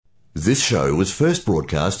This show was first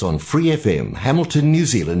broadcast on Free FM, Hamilton, New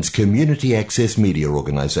Zealand's community access media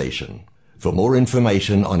organisation. For more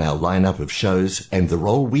information on our lineup of shows and the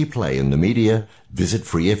role we play in the media, visit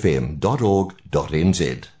freefm.org.nz.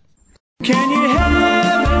 Can you have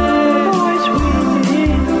a voice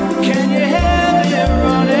within? Can you have it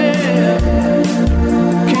running?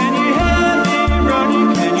 Can you have it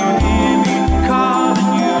running? Can you hear me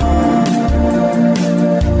calling you?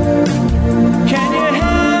 Can you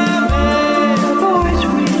have a voice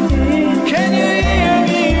within? Can you hear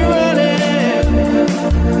me running?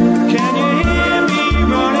 Can you hear me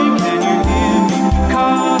running? Can you hear me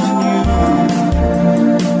calling you?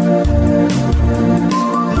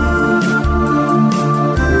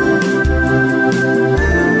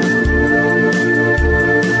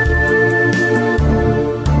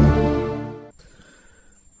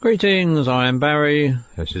 Greetings, I am Barry.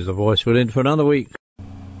 This is the Voice Within for another week.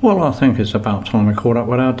 Well, I think it's about time we caught up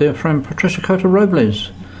with our dear friend Patricia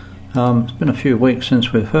Cota-Robles. It's been a few weeks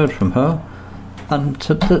since we've heard from her, and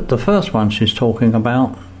the first one she's talking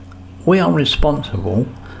about, we are responsible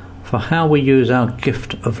for how we use our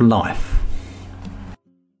gift of life.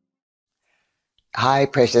 Hi,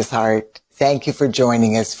 precious heart. Thank you for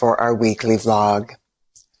joining us for our weekly vlog.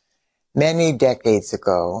 Many decades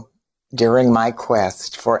ago, during my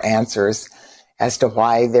quest for answers as to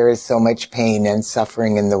why there is so much pain and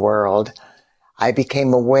suffering in the world, I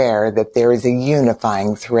became aware that there is a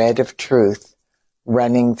unifying thread of truth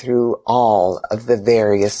running through all of the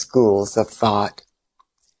various schools of thought.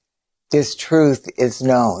 This truth is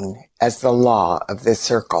known as the law of the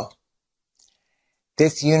circle.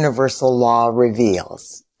 This universal law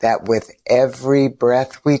reveals that with every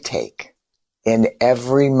breath we take, in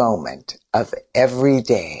every moment of every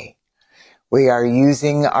day, we are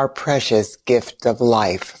using our precious gift of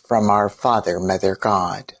life from our Father, Mother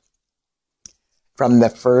God. From the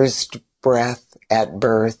first breath at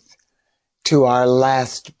birth to our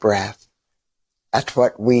last breath at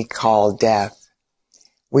what we call death,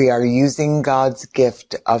 we are using God's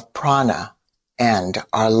gift of prana and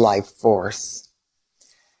our life force.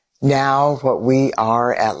 Now what we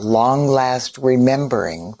are at long last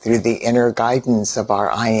remembering through the inner guidance of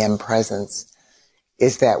our I Am presence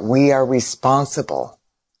is that we are responsible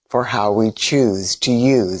for how we choose to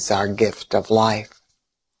use our gift of life.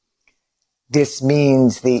 This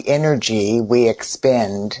means the energy we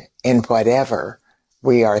expend in whatever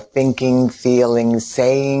we are thinking, feeling,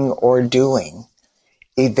 saying, or doing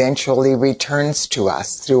eventually returns to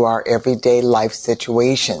us through our everyday life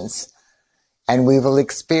situations, and we will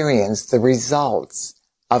experience the results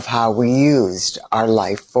of how we used our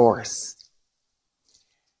life force.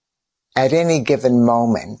 At any given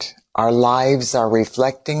moment, our lives are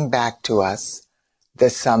reflecting back to us the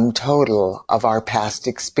sum total of our past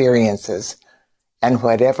experiences and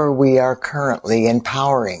whatever we are currently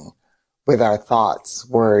empowering with our thoughts,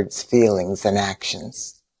 words, feelings, and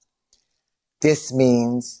actions. This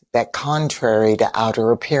means that contrary to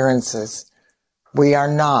outer appearances, we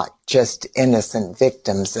are not just innocent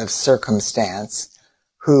victims of circumstance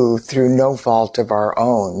who, through no fault of our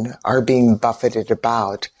own, are being buffeted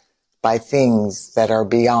about by things that are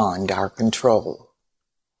beyond our control.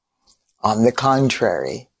 On the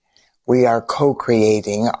contrary, we are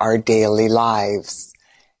co-creating our daily lives,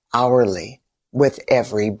 hourly, with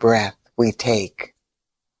every breath we take.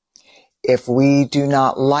 If we do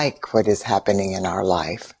not like what is happening in our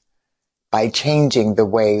life, by changing the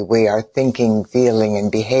way we are thinking, feeling,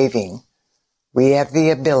 and behaving, we have the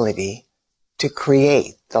ability to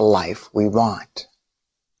create the life we want.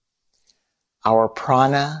 Our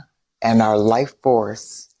prana and our life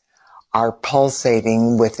force are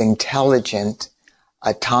pulsating with intelligent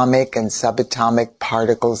atomic and subatomic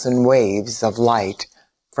particles and waves of light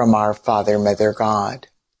from our Father, Mother God.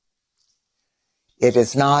 It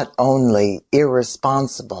is not only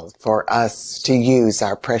irresponsible for us to use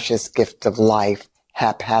our precious gift of life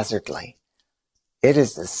haphazardly, it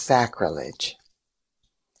is a sacrilege.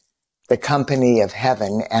 The company of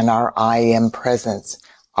heaven and our I Am presence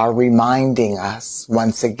are reminding us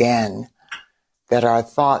once again that our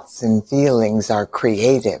thoughts and feelings are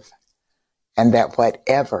creative and that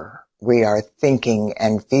whatever we are thinking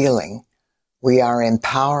and feeling, we are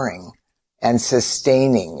empowering and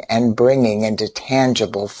sustaining and bringing into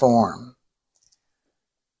tangible form.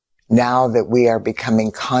 Now that we are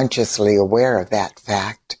becoming consciously aware of that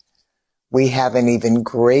fact, we have an even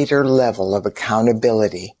greater level of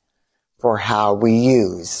accountability for how we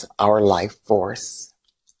use our life force.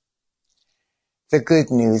 The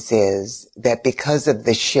good news is that because of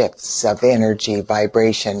the shifts of energy,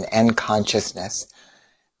 vibration, and consciousness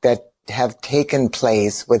that have taken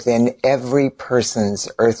place within every person's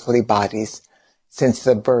earthly bodies since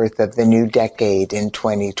the birth of the new decade in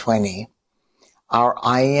 2020. Our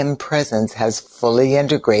I Am presence has fully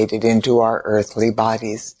integrated into our earthly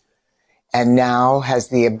bodies and now has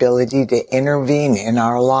the ability to intervene in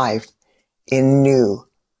our life in new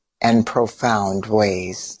and profound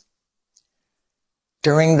ways.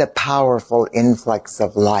 During the powerful influx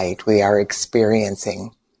of light we are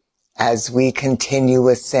experiencing as we continue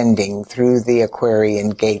ascending through the Aquarian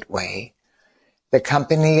gateway, the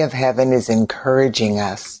company of heaven is encouraging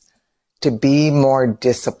us to be more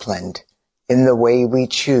disciplined in the way we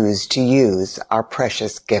choose to use our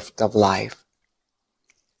precious gift of life.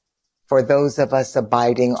 For those of us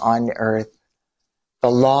abiding on earth,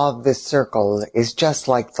 the law of the circle is just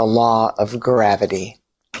like the law of gravity.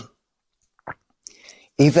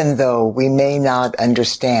 Even though we may not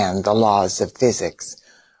understand the laws of physics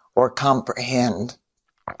or comprehend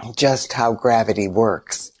just how gravity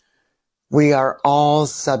works, we are all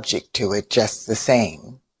subject to it just the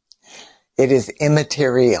same. It is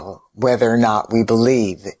immaterial whether or not we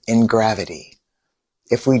believe in gravity.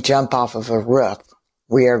 If we jump off of a roof,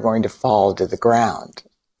 we are going to fall to the ground.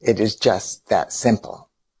 It is just that simple.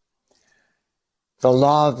 The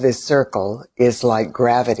law of this circle is like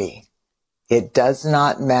gravity. It does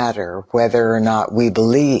not matter whether or not we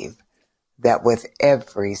believe that with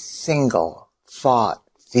every single thought,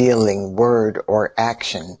 feeling, word, or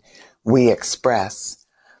action we express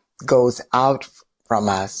goes out from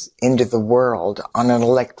us into the world on an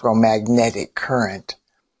electromagnetic current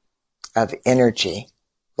of energy,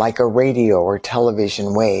 like a radio or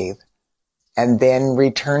television wave, and then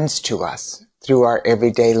returns to us through our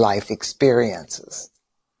everyday life experiences.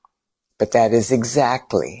 But that is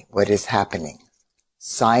exactly what is happening,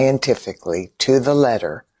 scientifically, to the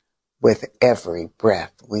letter, with every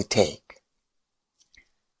breath we take.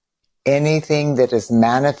 Anything that is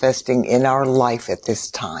manifesting in our life at this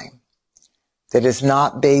time that is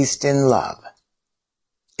not based in love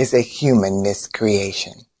is a human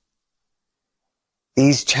miscreation.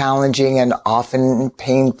 These challenging and often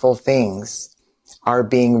painful things are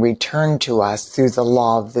being returned to us through the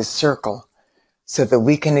law of this circle so that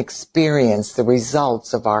we can experience the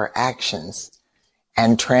results of our actions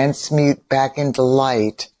and transmute back into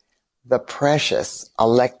light the precious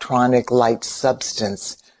electronic light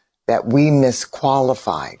substance that we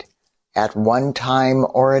misqualified at one time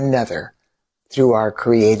or another through our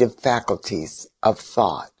creative faculties of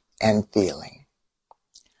thought and feeling.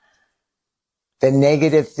 The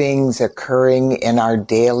negative things occurring in our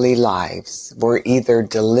daily lives were either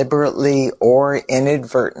deliberately or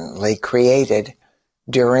inadvertently created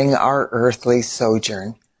during our earthly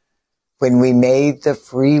sojourn, when we made the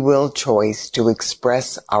free will choice to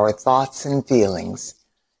express our thoughts and feelings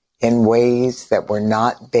in ways that were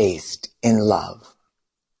not based in love.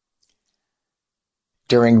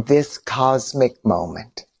 During this cosmic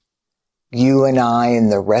moment, you and I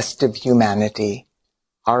and the rest of humanity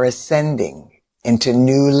are ascending into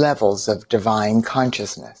new levels of divine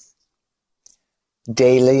consciousness.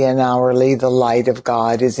 Daily and hourly, the light of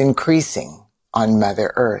God is increasing on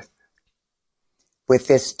Mother Earth. With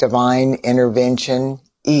this divine intervention,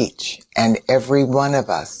 each and every one of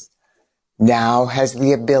us now has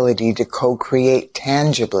the ability to co-create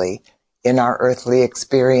tangibly in our earthly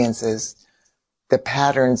experiences the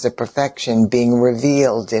patterns of perfection being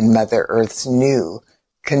revealed in Mother Earth's new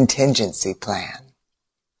contingency plan.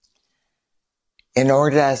 In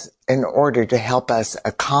order to help us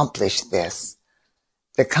accomplish this,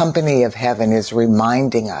 the company of heaven is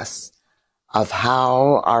reminding us of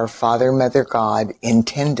how our Father, Mother God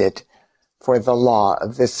intended for the law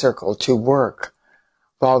of the circle to work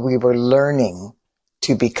while we were learning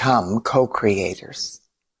to become co-creators.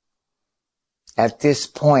 At this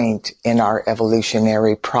point in our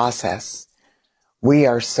evolutionary process, we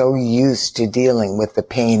are so used to dealing with the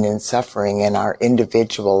pain and suffering in our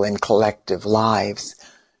individual and collective lives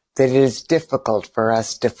that it is difficult for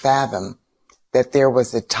us to fathom that there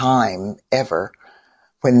was a time ever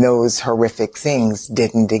when those horrific things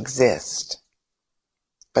didn't exist.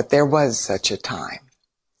 But there was such a time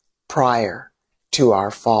prior to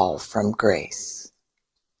our fall from grace.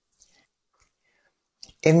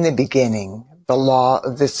 In the beginning, the law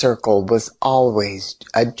of the circle was always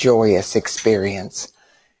a joyous experience,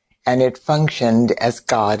 and it functioned as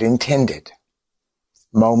God intended.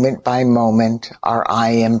 Moment by moment, our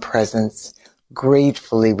I Am presence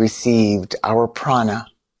gratefully received our prana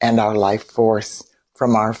and our life force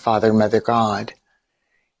from our Father, Mother God,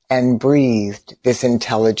 and breathed this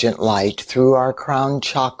intelligent light through our crown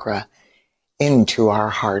chakra into our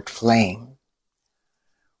heart flame.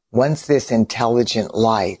 Once this intelligent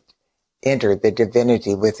light enter the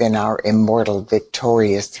divinity within our immortal,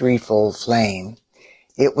 victorious threefold flame,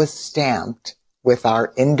 it was stamped with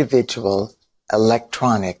our individual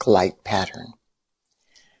electronic light pattern.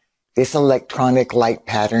 This electronic light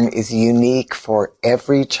pattern is unique for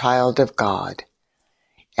every child of God,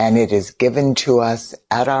 and it is given to us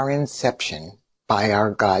at our inception by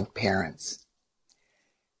our God parents.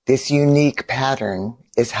 This unique pattern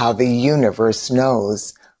is how the universe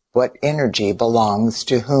knows what energy belongs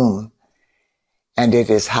to whom, and it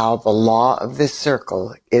is how the law of the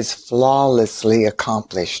circle is flawlessly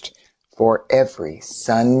accomplished for every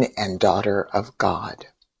son and daughter of God.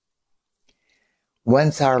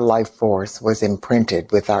 Once our life force was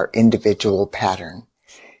imprinted with our individual pattern,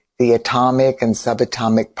 the atomic and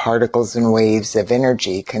subatomic particles and waves of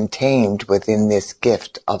energy contained within this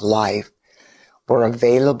gift of life were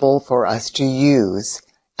available for us to use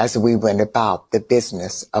as we went about the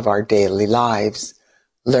business of our daily lives,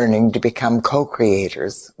 learning to become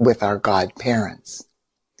co-creators with our God parents.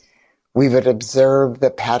 We would observe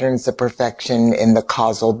the patterns of perfection in the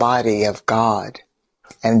causal body of God,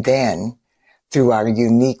 and then, through our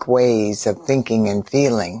unique ways of thinking and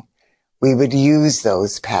feeling, we would use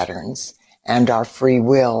those patterns and our free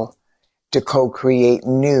will to co-create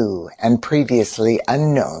new and previously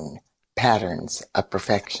unknown patterns of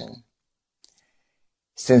perfection.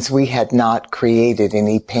 Since we had not created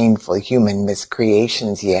any painful human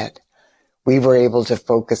miscreations yet, we were able to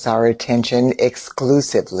focus our attention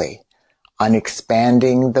exclusively on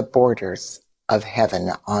expanding the borders of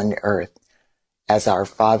heaven on earth, as our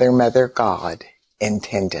Father, Mother, God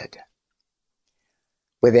intended.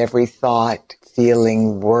 With every thought,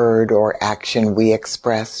 feeling, word, or action we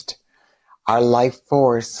expressed, our life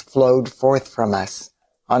force flowed forth from us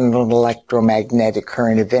on an electromagnetic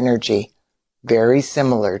current of energy, very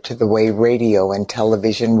similar to the way radio and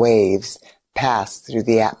television waves pass through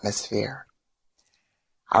the atmosphere.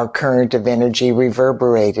 Our current of energy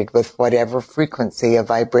reverberated with whatever frequency of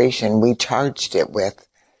vibration we charged it with,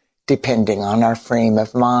 depending on our frame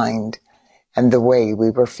of mind and the way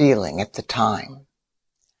we were feeling at the time.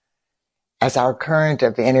 As our current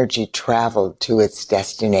of energy traveled to its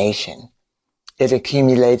destination, it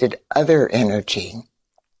accumulated other energy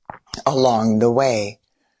along the way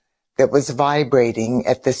that was vibrating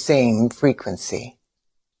at the same frequency.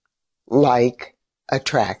 Like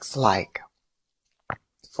attracts like.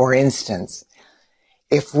 For instance,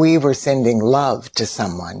 if we were sending love to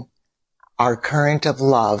someone, our current of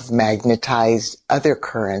love magnetized other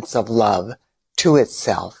currents of love to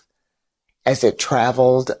itself as it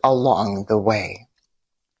traveled along the way.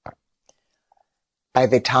 By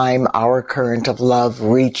the time our current of love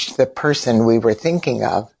reached the person we were thinking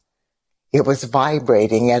of, it was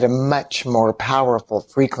vibrating at a much more powerful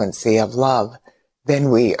frequency of love than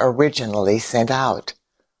we originally sent out.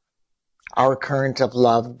 Our current of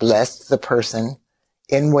love blessed the person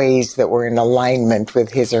in ways that were in alignment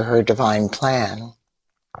with his or her divine plan.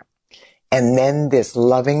 And then this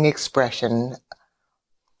loving expression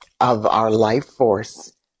of our life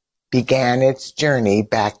force began its journey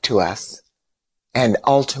back to us and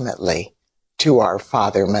ultimately to our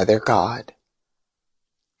Father, Mother, God,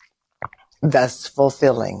 thus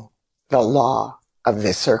fulfilling the law of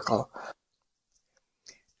the circle.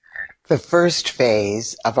 The first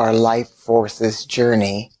phase of our life force's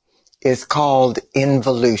journey is called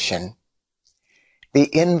involution. The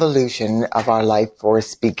involution of our life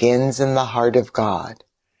force begins in the heart of God,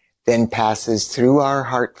 then passes through our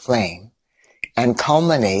heart flame, and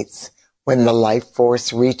culminates when the life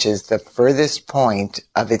force reaches the furthest point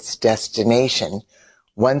of its destination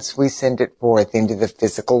once we send it forth into the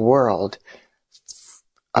physical world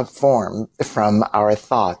of form from our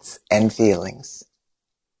thoughts and feelings.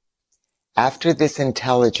 After this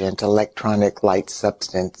intelligent electronic light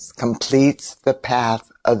substance completes the path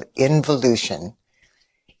of involution,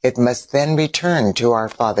 it must then return to our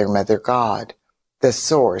Father, Mother, God, the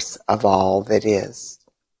source of all that is.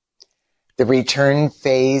 The return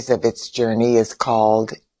phase of its journey is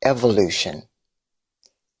called evolution.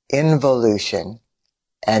 Involution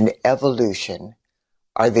and evolution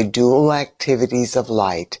are the dual activities of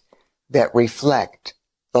light that reflect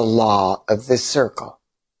the law of the circle,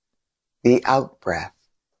 the out-breath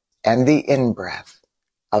and the in-breath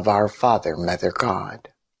of our Father, Mother, God.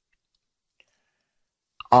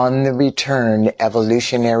 On the return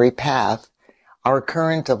evolutionary path, our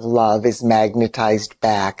current of love is magnetized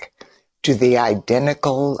back to the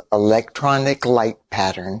identical electronic light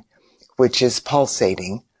pattern which is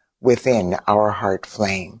pulsating within our heart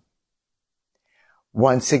flame.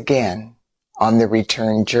 Once again, on the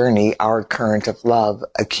return journey, our current of love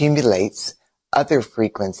accumulates other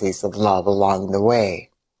frequencies of love along the way.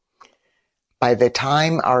 By the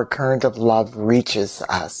time our current of love reaches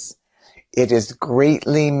us, it is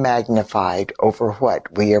greatly magnified over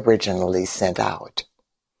what we originally sent out.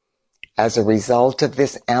 As a result of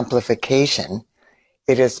this amplification,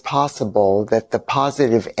 it is possible that the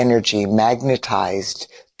positive energy magnetized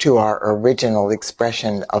to our original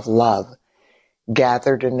expression of love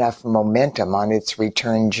gathered enough momentum on its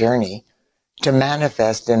return journey to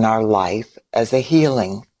manifest in our life as a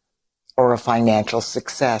healing, or a financial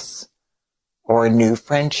success, or a new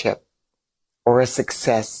friendship, or a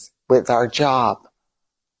success with our job,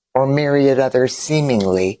 or myriad other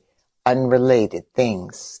seemingly unrelated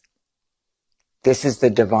things. This is the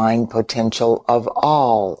divine potential of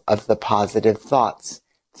all of the positive thoughts,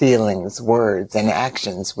 feelings, words, and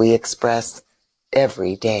actions we express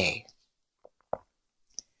every day.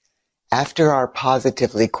 After our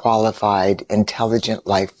positively qualified, intelligent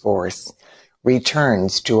life force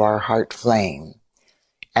returns to our heart flame,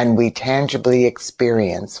 and we tangibly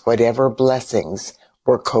experience whatever blessings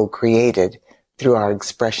were co-created through our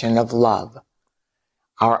expression of love,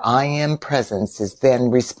 our I Am presence is then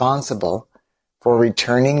responsible for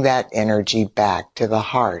returning that energy back to the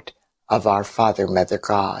heart of our Father, Mother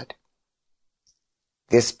God.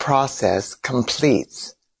 This process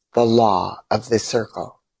completes the law of the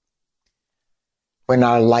circle. When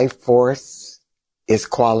our life force is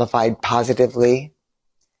qualified positively,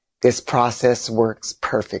 this process works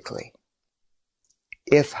perfectly.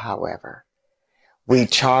 If, however, we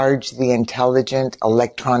charge the intelligent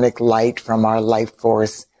electronic light from our life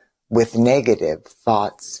force with negative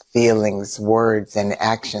thoughts, feelings, words, and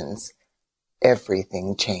actions,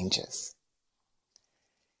 everything changes.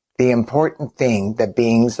 The important thing the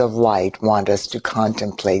beings of light want us to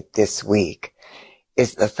contemplate this week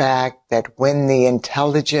is the fact that when the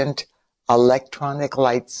intelligent electronic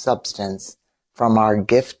light substance from our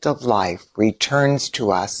gift of life returns to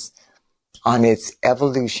us on its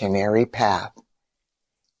evolutionary path,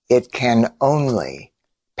 it can only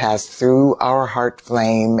pass through our heart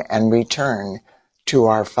flame and return to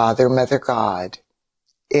our Father, Mother God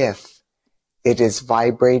if it is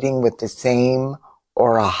vibrating with the same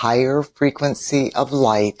or a higher frequency of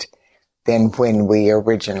light than when we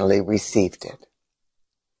originally received it.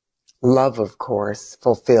 Love, of course,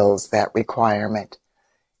 fulfills that requirement,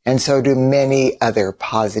 and so do many other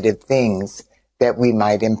positive things that we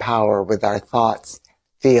might empower with our thoughts,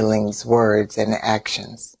 feelings, words, and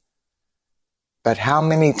actions. But how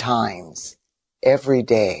many times every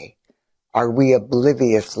day are we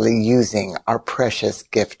obliviously using our precious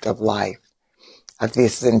gift of life, of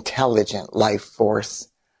this intelligent life force,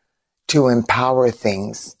 to empower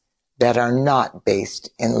things that are not based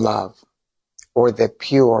in love or the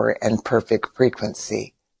pure and perfect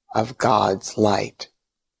frequency of God's light?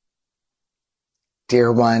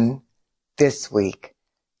 Dear one, this week,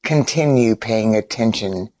 continue paying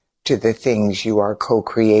attention to the things you are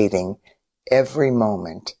co-creating every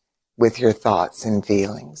moment with your thoughts and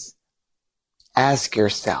feelings. Ask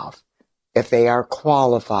yourself if they are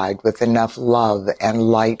qualified with enough love and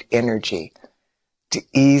light energy to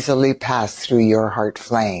easily pass through your heart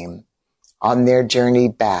flame on their journey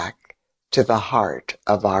back to the heart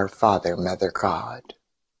of our Father, Mother God.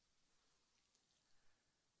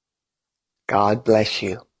 God bless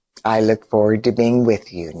you. I look forward to being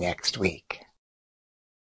with you next week.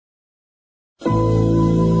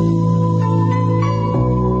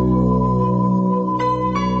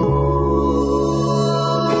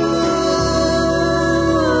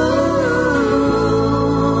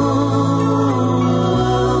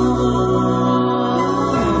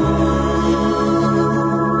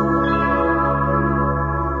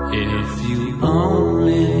 If you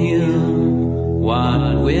only knew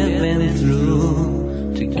what we've been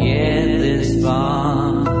through to get this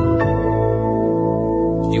far,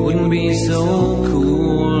 you wouldn't be so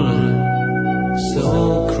cool,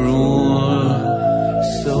 so cruel,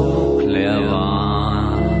 so clever.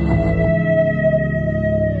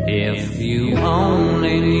 If you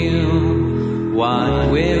only knew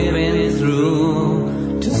what we've been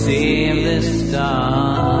through to save this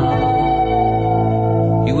star,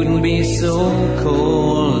 you wouldn't be so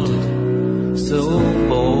cold, so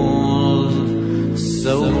bold,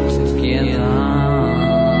 so together.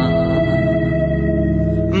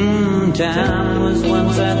 Time was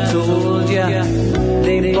once, I told ya,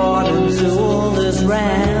 they bought and sold us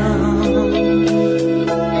round.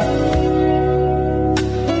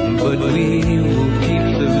 But we will keep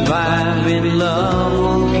the vibe in love,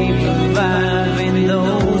 we'll keep the vibe in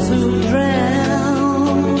those who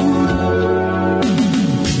drown.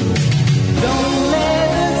 Don't let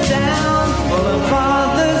us down, for the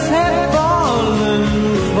fathers have fallen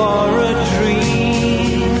for a dream.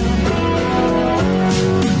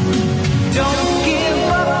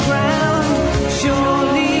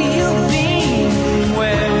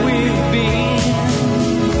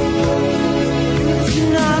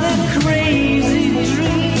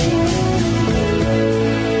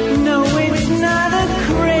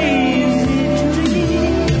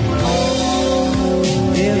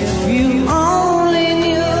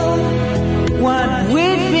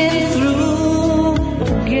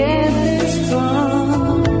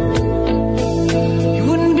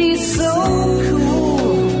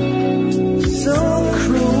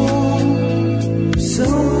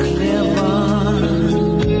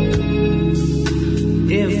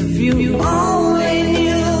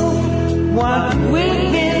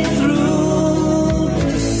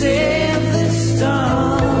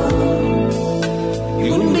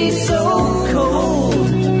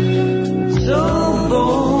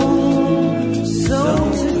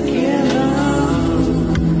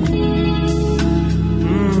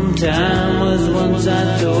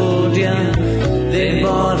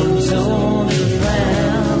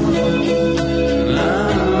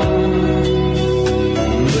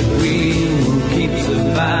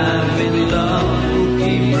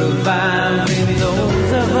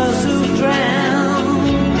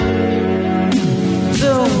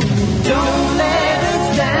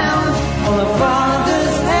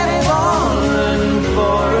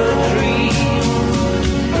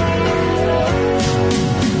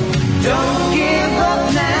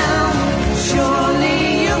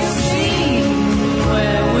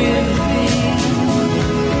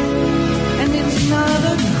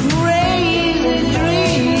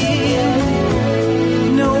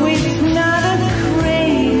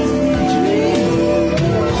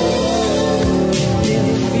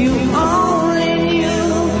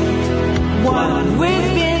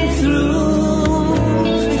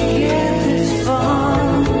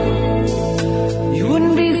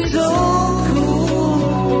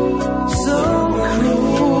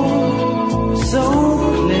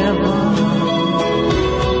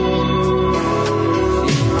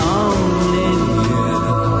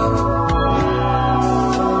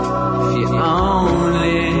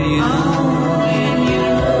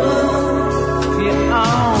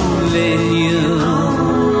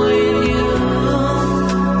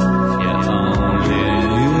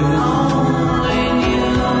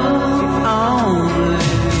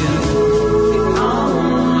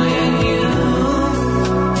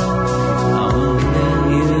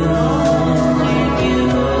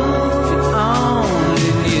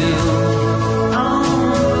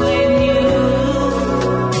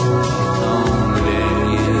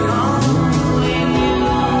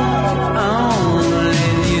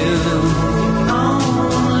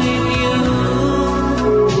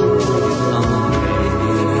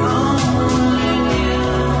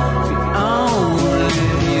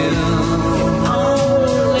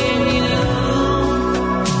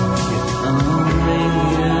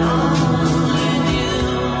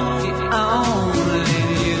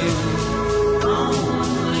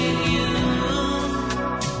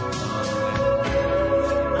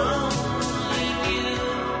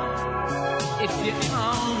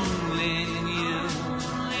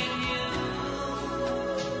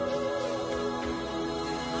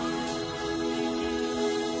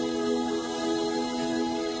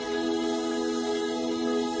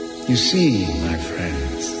 You see, my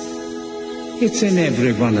friends, it's in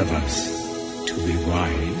every one of us to be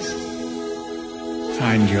wise.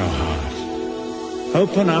 Find your heart.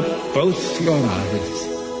 Open up both your eyes.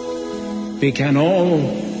 We can all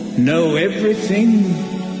know everything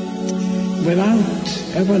without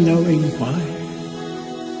ever knowing why.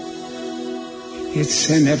 It's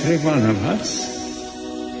in every one of us,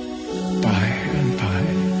 by and by.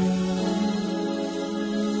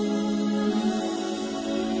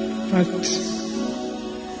 But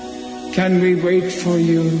can we wait for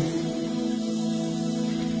you?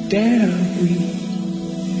 Dare we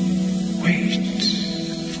wait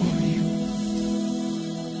for you?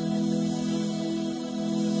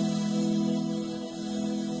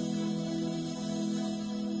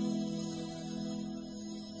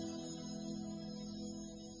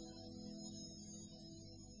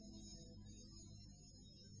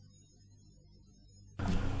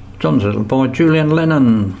 John's Little Boy, Julian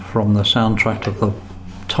Lennon, from the soundtrack of the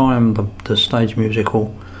time, the stage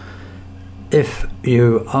musical If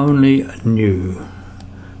You Only Knew.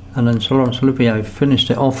 And then Sir Laurence Olivier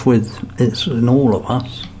finished it off with It's in All of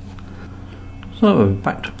Us. So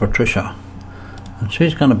back to Patricia, and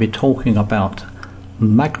she's going to be talking about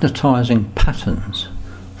magnetising patterns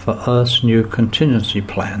for Earth's new contingency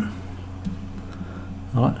plan.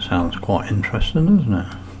 Well, that sounds quite interesting, doesn't it?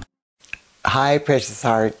 Hi, Precious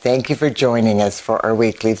Heart. Thank you for joining us for our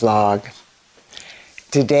weekly vlog.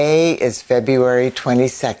 Today is February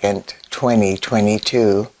 22nd,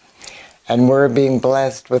 2022, and we're being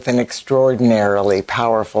blessed with an extraordinarily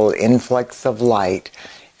powerful influx of light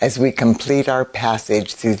as we complete our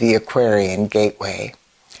passage through the Aquarian Gateway.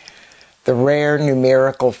 The rare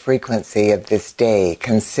numerical frequency of this day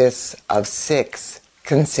consists of 6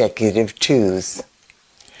 consecutive 2s.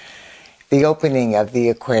 The opening of the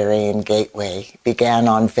Aquarian Gateway began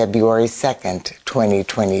on February 2nd,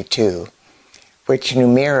 2022, which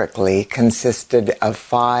numerically consisted of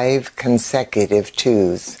 5 consecutive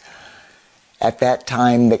 2s. At that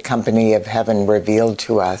time, the Company of Heaven revealed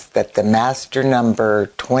to us that the master number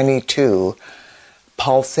 22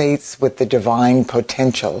 pulsates with the divine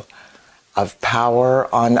potential of power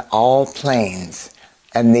on all planes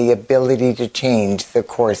and the ability to change the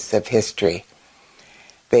course of history.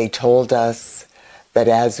 They told us that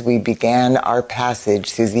as we began our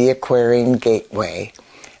passage through the Aquarian Gateway,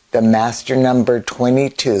 the master number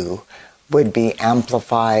 22 would be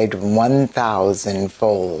amplified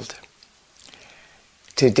 1,000-fold.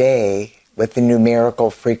 Today, with the numerical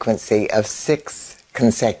frequency of 6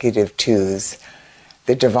 consecutive 2s,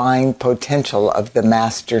 the divine potential of the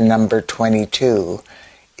master number 22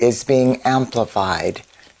 is being amplified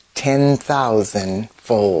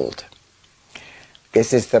 10,000-fold.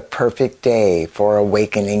 This is the perfect day for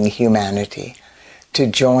awakening humanity to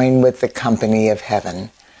join with the Company of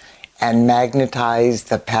Heaven and magnetize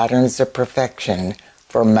the patterns of perfection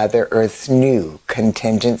for Mother Earth's new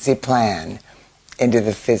contingency plan into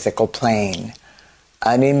the physical plane,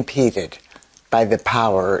 unimpeded by the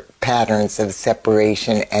patterns of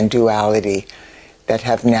separation and duality that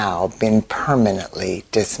have now been permanently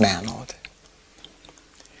dismantled.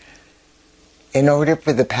 In order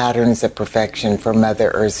for the patterns of perfection for Mother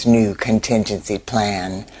Earth's new contingency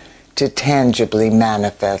plan to tangibly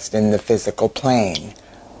manifest in the physical plane,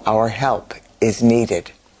 our help is needed.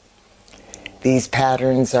 These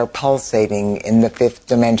patterns are pulsating in the 5th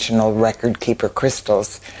dimensional record keeper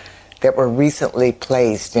crystals that were recently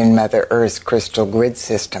placed in Mother Earth's crystal grid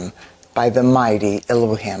system by the mighty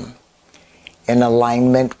Elohim. In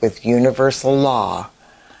alignment with universal law,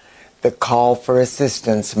 the call for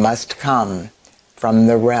assistance must come from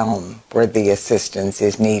the realm where the assistance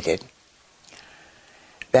is needed.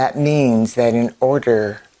 That means that in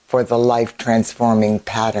order for the life-transforming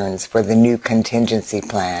patterns for the new contingency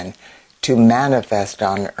plan to manifest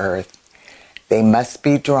on Earth, they must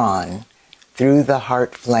be drawn through the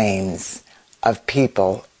heart flames of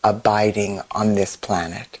people abiding on this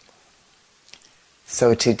planet.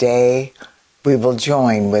 So today, we will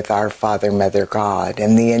join with our Father, Mother God,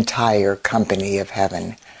 and the entire Company of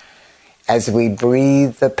Heaven as we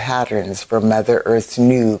breathe the patterns for Mother Earth's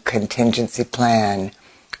new contingency plan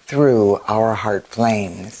through our heart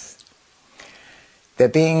flames. The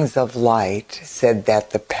beings of light said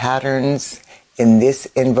that the patterns in this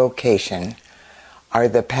invocation are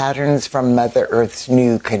the patterns from Mother Earth's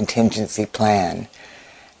new contingency plan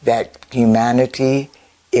that humanity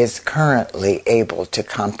is currently able to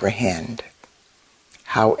comprehend.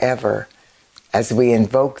 However, as we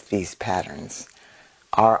invoke these patterns,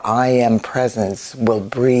 our I Am presence will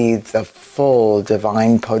breathe the full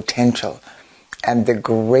divine potential and the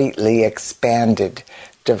greatly expanded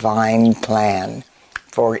divine plan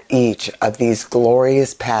for each of these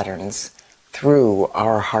glorious patterns through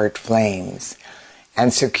our heart flames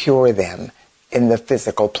and secure them in the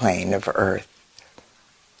physical plane of earth.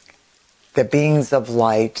 The beings of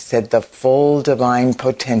light said the full divine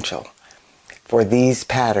potential for these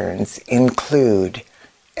patterns include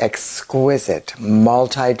exquisite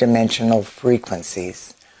multidimensional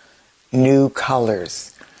frequencies, new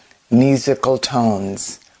colors, musical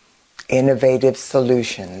tones, innovative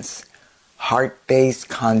solutions, heart-based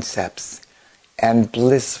concepts, and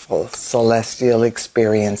blissful celestial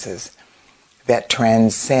experiences that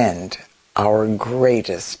transcend our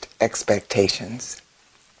greatest expectations.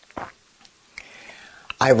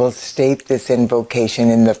 I will state this invocation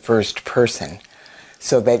in the first person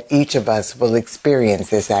so that each of us will experience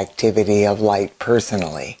this activity of light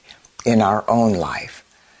personally in our own life.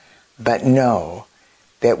 But know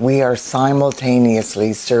that we are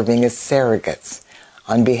simultaneously serving as surrogates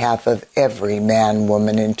on behalf of every man,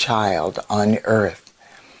 woman, and child on earth,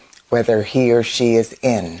 whether he or she is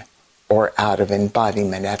in or out of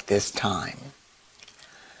embodiment at this time.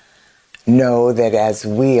 Know that as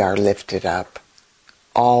we are lifted up,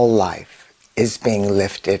 all life is being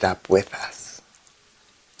lifted up with us.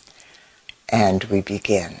 And we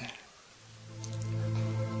begin.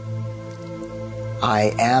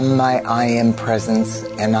 I am my I am presence,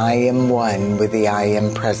 and I am one with the I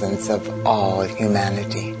am presence of all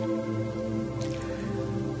humanity.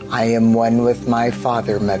 I am one with my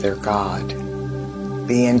Father, Mother God,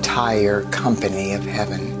 the entire company of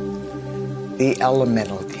heaven, the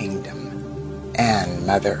elemental kingdom, and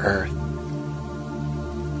Mother Earth.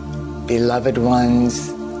 Beloved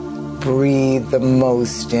ones, breathe the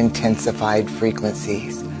most intensified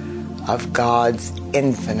frequencies of God's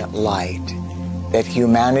infinite light that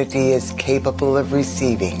humanity is capable of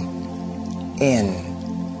receiving in,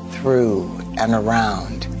 through, and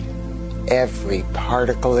around every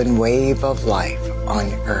particle and wave of life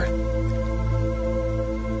on earth.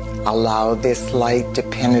 Allow this light to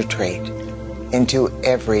penetrate into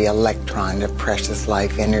every electron of precious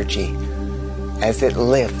life energy as it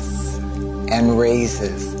lifts and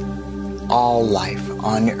raises all life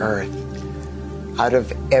on earth out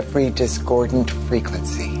of every discordant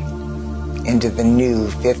frequency into the new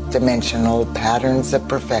fifth dimensional patterns of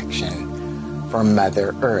perfection for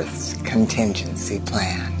Mother Earth's contingency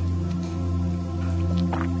plan.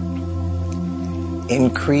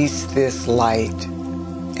 Increase this light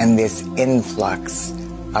and this influx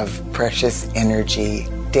of precious energy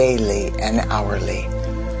daily and hourly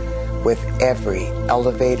with every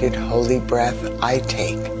elevated holy breath I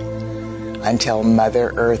take until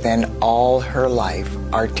Mother Earth and all her life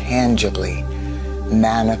are tangibly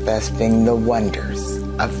manifesting the wonders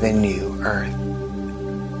of the new earth.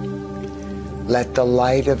 Let the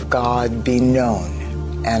light of God be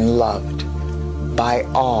known and loved by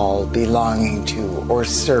all belonging to or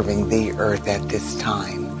serving the earth at this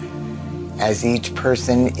time, as each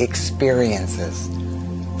person experiences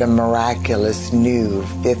the miraculous new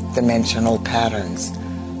fifth dimensional patterns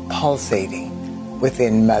pulsating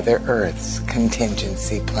within Mother Earth's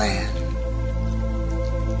contingency plan.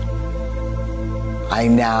 I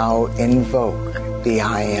now invoke the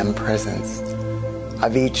I Am presence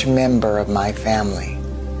of each member of my family,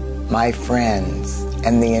 my friends,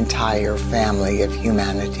 and the entire family of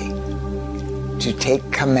humanity to take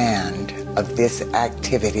command of this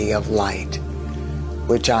activity of light,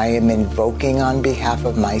 which I am invoking on behalf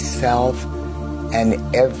of myself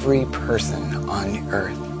and every person on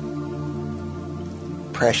earth.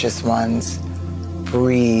 Precious ones,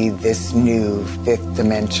 breathe this new fifth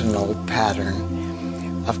dimensional pattern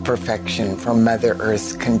of perfection from Mother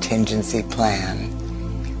Earth's contingency plan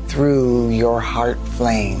through your heart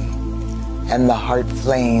flame and the heart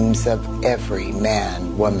flames of every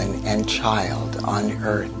man, woman, and child on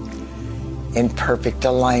earth in perfect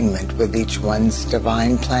alignment with each one's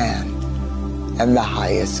divine plan and the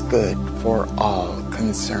highest good for all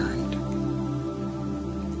concerned.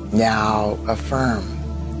 Now affirm,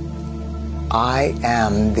 I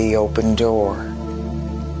am the open door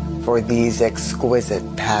for these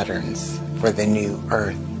exquisite patterns for the new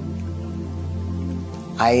earth.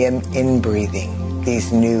 I am inbreathing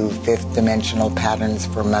these new fifth dimensional patterns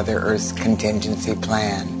for Mother Earth's contingency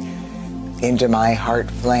plan into my heart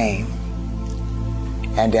flame.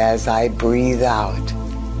 And as I breathe out,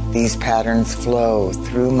 these patterns flow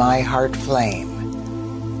through my heart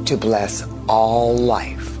flame to bless all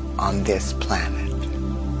life on this planet.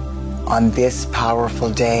 On this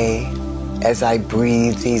powerful day, as I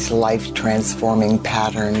breathe these life-transforming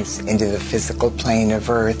patterns into the physical plane of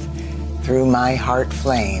earth through my heart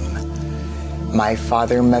flame, my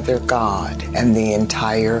Father, Mother God, and the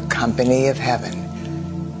entire company of heaven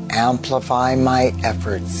amplify my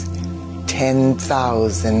efforts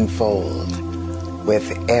 10,000-fold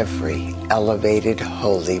with every elevated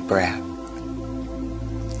holy breath.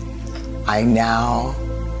 I now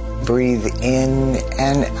breathe in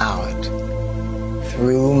and out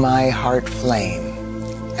through my heart flame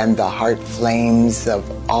and the heart flames of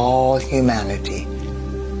all humanity,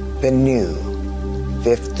 the new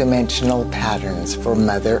fifth dimensional patterns for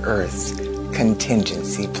Mother Earth's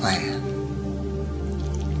contingency plan.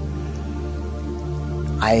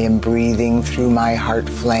 I am breathing through my heart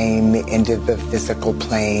flame into the physical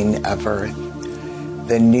plane of Earth,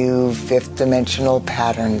 the new fifth dimensional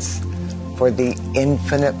patterns for the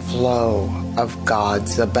infinite flow of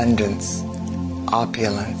God's abundance,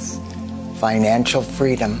 opulence, financial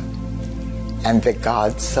freedom, and the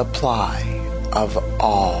God's supply of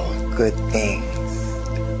all good things.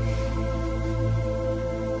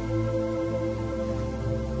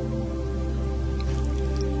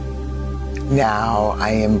 Now I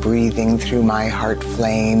am breathing through my heart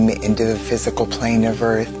flame into the physical plane of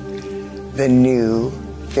Earth, the new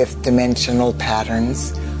fifth dimensional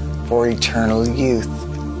patterns for eternal youth,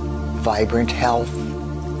 vibrant health,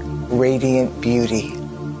 radiant beauty,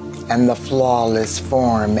 and the flawless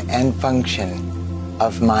form and function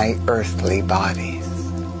of my earthly bodies.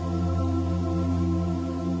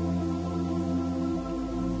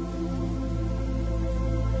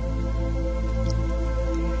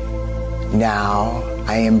 Now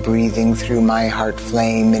I am breathing through my heart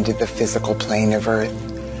flame into the physical plane of Earth,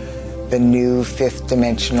 the new fifth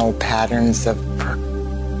dimensional patterns of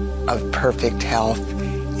perfect health,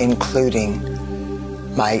 including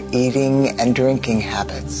my eating and drinking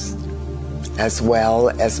habits, as well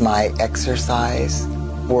as my exercise,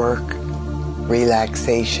 work,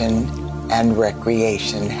 relaxation, and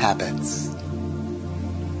recreation habits.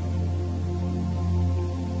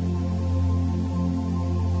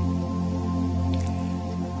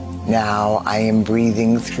 Now I am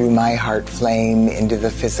breathing through my heart flame into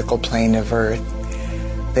the physical plane of Earth,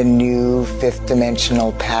 the new fifth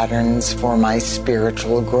dimensional patterns for my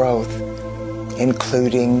spiritual growth,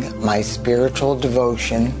 including my spiritual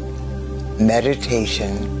devotion,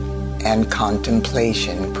 meditation, and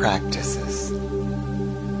contemplation practices.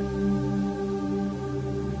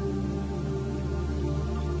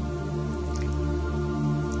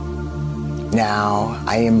 Now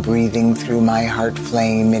I am breathing through my heart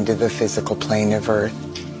flame into the physical plane of Earth,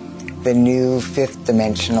 the new fifth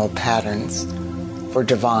dimensional patterns for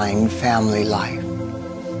divine family life,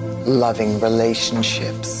 loving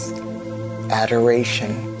relationships,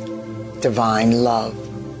 adoration, divine love,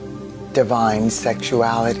 divine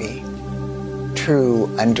sexuality,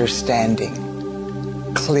 true understanding,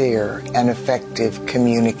 clear and effective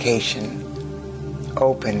communication,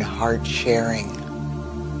 open heart sharing,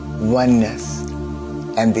 oneness,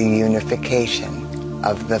 and the unification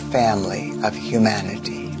of the family of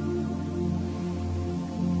humanity.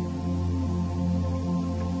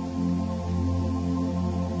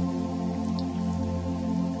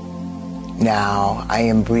 Now I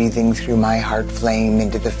am breathing through my heart flame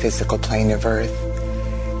into the physical plane of Earth,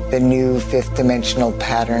 the new fifth dimensional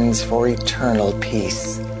patterns for eternal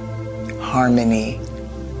peace, harmony,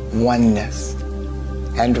 oneness,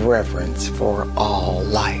 and reverence for all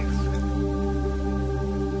life.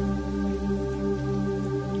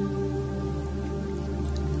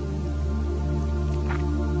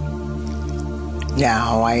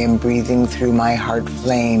 Now I am breathing through my heart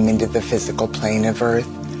flame into the physical plane of Earth,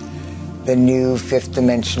 the new fifth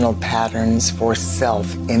dimensional patterns for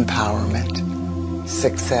self-empowerment,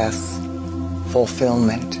 success,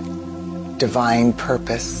 fulfillment, divine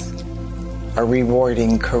purpose, a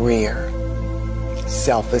rewarding career,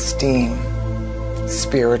 self-esteem,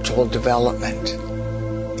 spiritual development,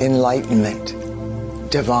 enlightenment,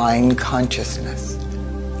 divine consciousness,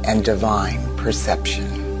 and divine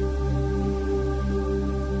perception.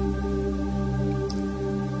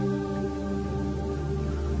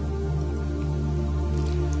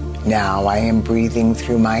 Now I am breathing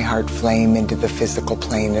through my heart flame into the physical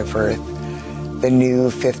plane of Earth, the new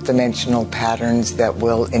fifth dimensional patterns that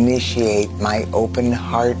will initiate my open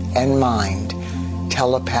heart and mind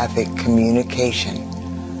telepathic communication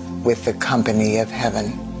with the company of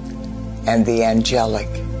heaven and the angelic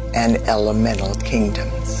and elemental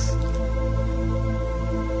kingdoms.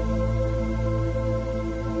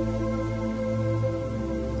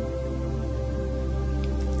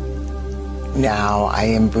 Now I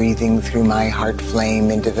am breathing through my heart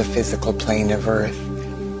flame into the physical plane of Earth,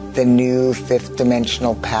 the new fifth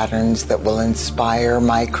dimensional patterns that will inspire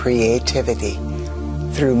my creativity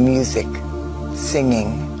through music,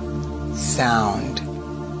 singing, sound,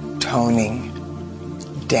 toning,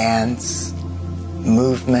 dance,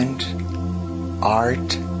 movement,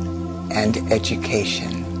 art, and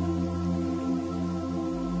education.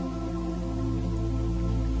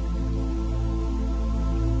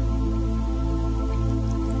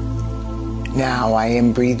 Now I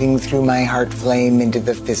am breathing through my heart flame into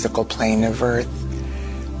the physical plane of Earth,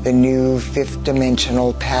 the new fifth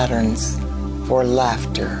dimensional patterns for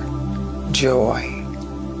laughter, joy,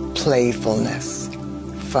 playfulness,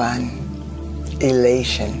 fun,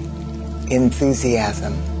 elation,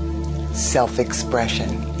 enthusiasm, self-expression,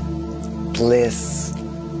 bliss,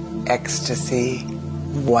 ecstasy,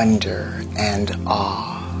 wonder, and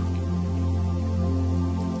awe.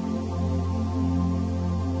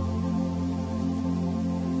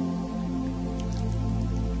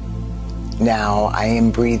 Now I am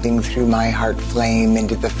breathing through my heart flame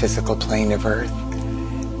into the physical plane of Earth,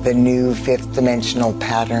 the new fifth dimensional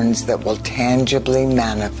patterns that will tangibly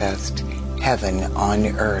manifest heaven on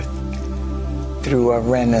earth through a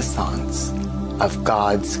renaissance of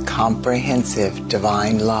God's comprehensive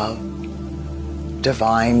divine love,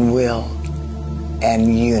 divine will,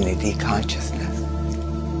 and unity consciousness.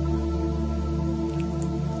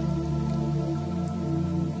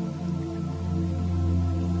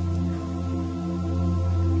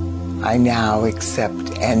 I now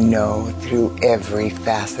accept and know through every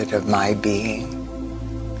facet of my being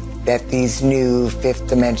that these new fifth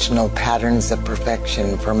dimensional patterns of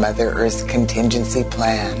perfection for Mother Earth's contingency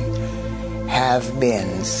plan have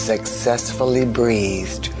been successfully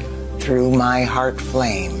breathed through my heart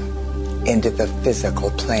flame into the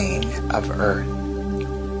physical plane of Earth.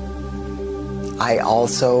 I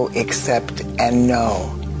also accept and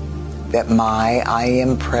know that my I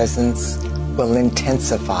Am presence will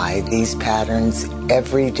intensify these patterns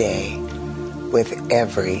every day with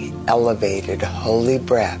every elevated holy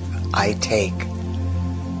breath I take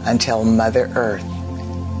until Mother Earth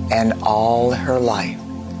and all her life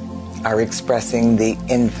are expressing the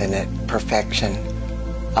infinite perfection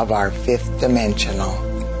of our fifth dimensional,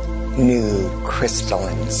 new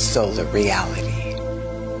crystalline solar reality.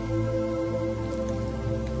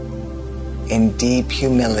 In deep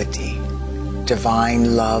humility,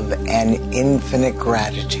 divine love, and infinite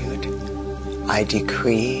gratitude, I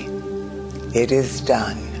decree it is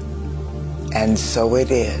done, and so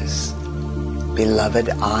it is. Beloved,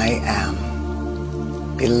 I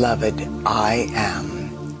am. Beloved, I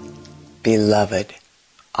am. Beloved,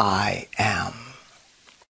 I am.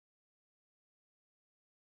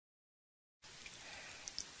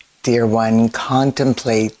 Dear one,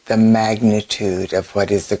 contemplate the magnitude of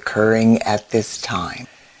what is occurring at this time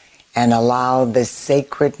and allow the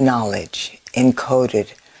sacred knowledge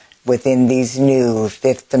encoded within these new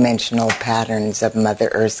fifth dimensional patterns of Mother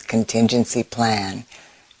Earth's contingency plan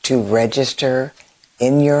to register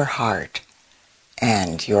in your heart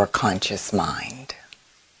and your conscious mind.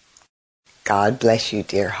 God bless you,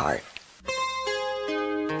 dear heart.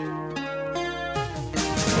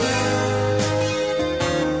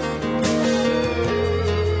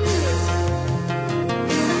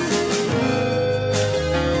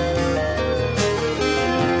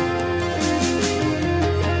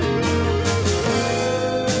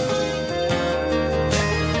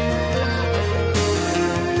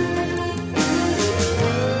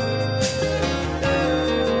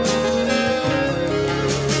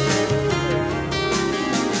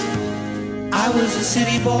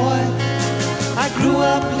 City boy, I grew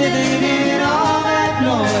up living in all that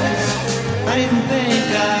noise. I didn't think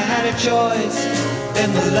I had a choice, then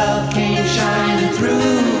the love came shining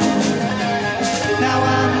through. Now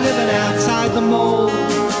I'm living outside the mold,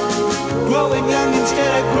 growing young instead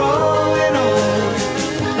of growing old.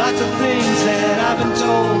 Lots of things that I've been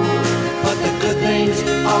told, but the good things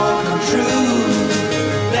all come true.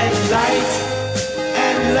 Let light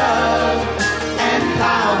and love and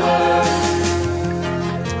power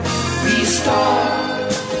restore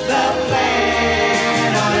the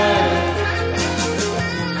plan on earth.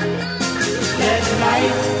 Let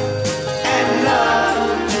light and love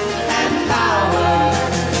and power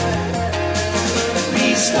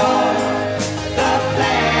restore the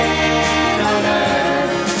plan on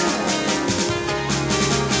earth.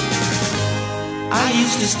 I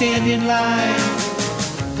used to stand in line,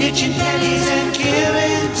 pitching pennies and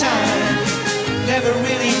killing time. Never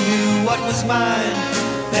really knew what was mine.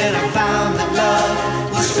 Then I found that love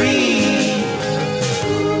was free.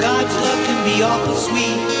 God's love can be awful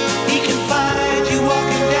sweet. He can find you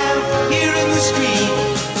walking down here in the street.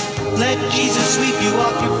 Let Jesus sweep you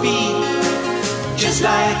off your feet, just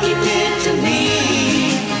like he did to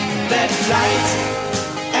me. Let light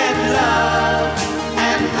and love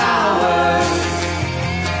and power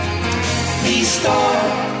restore Restore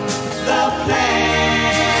the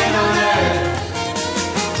plan on earth.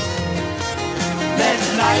 Let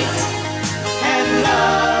light and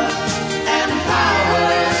love and power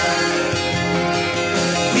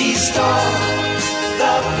restore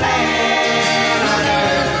the plan on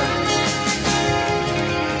earth.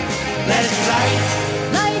 Let light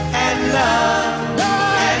and love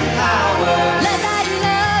and power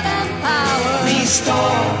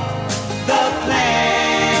restore the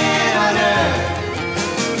plan on earth.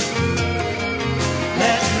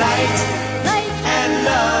 Let light and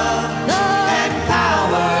love and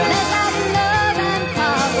power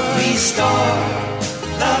restore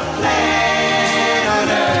the plan on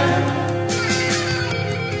earth.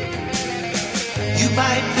 You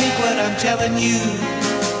might think what I'm telling you,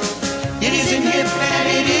 it isn't hip and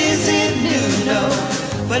it isn't new, no,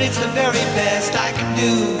 but it's the very best I can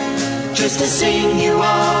do, just to sing you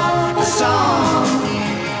all a song.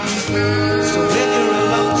 So when you're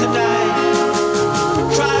alone tonight,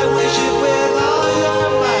 try wish it with all your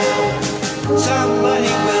might.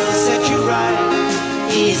 Somebody will set you right.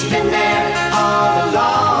 He's been there all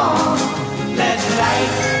along. Let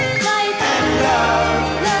light and love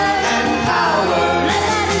and power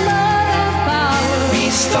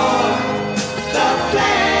restore the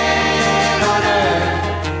plan on earth.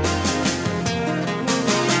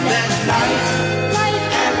 Let light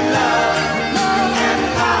and love and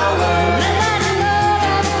power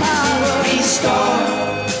restore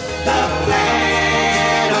the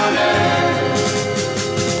plan on earth.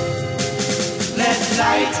 Let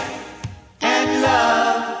light and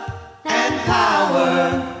love and power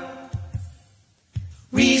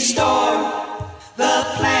restore the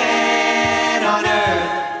plan on earth.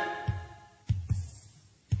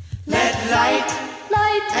 Let light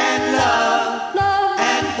and love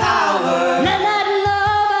and power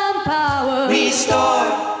restore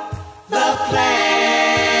the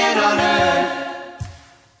plan on earth.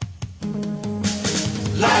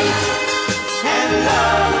 Light and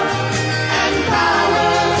love and power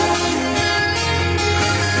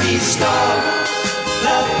restore the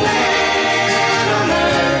plan on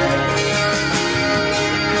earth.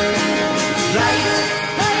 Light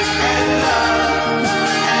and love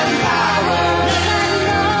and power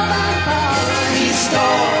restore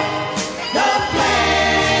the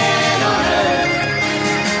plan on earth.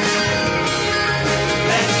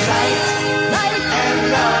 Let light and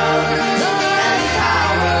love and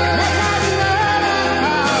power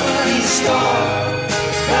restore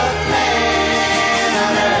the plan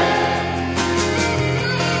on earth.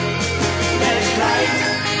 Let light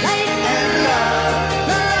and love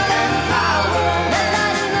and power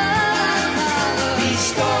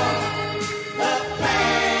restore the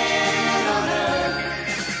plan on earth.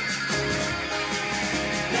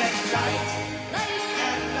 Let light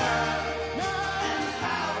and love and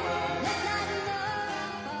power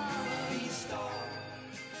restore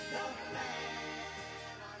the plan.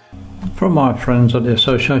 From my friends at the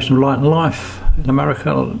Association of Light and Life in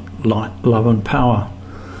America, Light, Love and Power.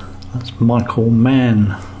 That's Michael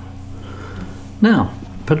Mann. Now,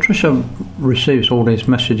 Patricia receives all these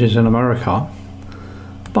messages in America,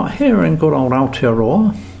 but here in good old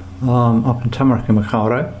Aotearoa, up in Tamariki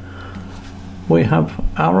Makaurau, we have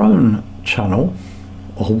our own channel,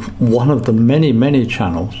 or one of the many, many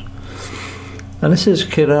channels, and this is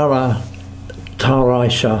Kirara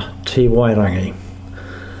Taraisha Te Wairangi,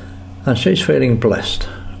 and she's feeling blessed.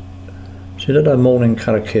 She did her morning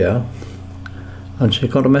karakia, and she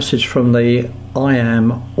got a message from the I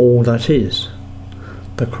am all that is,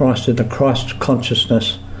 the Christ in the Christ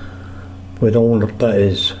consciousness with all that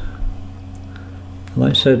is. And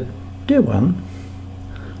they said, "Dear one,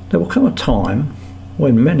 there will come a time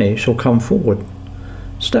when many shall come forward,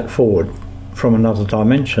 step forward from another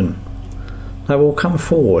dimension. They will come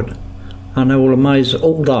forward and they will amaze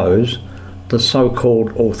all those, the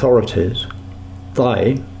so-called authorities.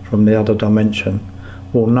 They, from the other dimension,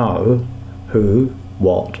 will know who,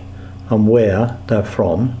 what and where they're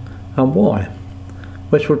from and why,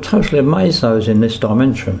 which will totally amaze those in this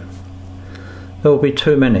dimension. There will be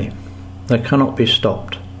too many. They cannot be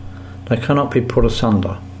stopped. They cannot be put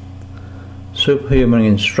asunder. Superhuman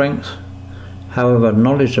in strength, however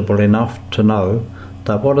knowledgeable enough to know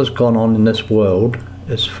that what has gone on in this world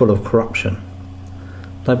is full of corruption.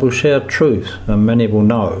 They will share truth, and many will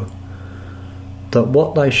know that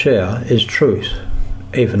what they share is truth.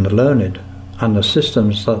 Even the learned and the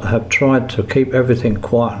systems that have tried to keep everything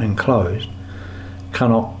quiet and enclosed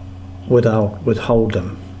cannot withhold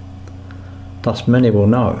them. Thus many will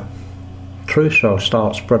know. Truth shall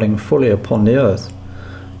start spreading fully upon the earth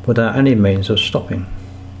without any means of stopping.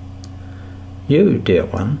 You, dear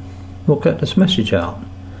one, will get this message out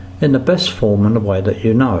in the best form and the way that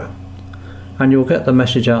you know. And you'll get the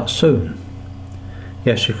message out soon.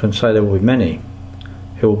 Yes, you can say there will be many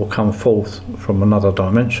who will come forth from another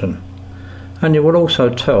dimension. And you will also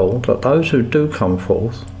tell that those who do come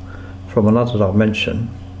forth from another dimension,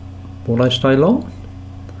 will they stay long?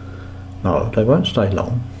 No, they won't stay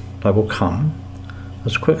long. They will come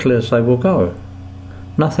as quickly as they will go.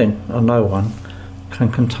 Nothing and no one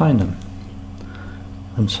can contain them.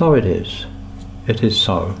 And so it is. It is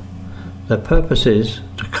so. Their purpose is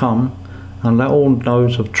to come and let all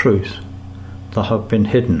those of truth that have been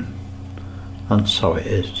hidden. And so it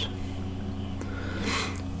is.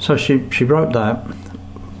 So she wrote that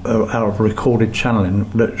out of recorded channeling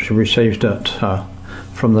that she received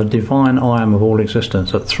from the divine I am of all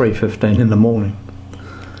existence at 3:15 in the morning.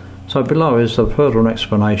 So below is a further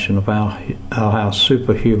explanation of our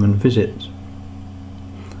superhuman visits.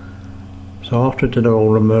 So after did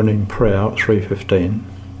all the morning prayer at 3:15,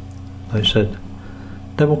 they said,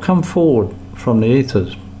 "They will come forward from the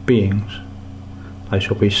ethers beings. They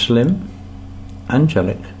shall be slim,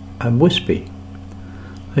 angelic, and wispy.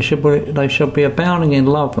 They shall be abounding in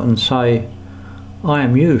love and say, 'I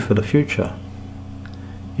am you for the future.'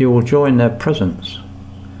 You will join their presence.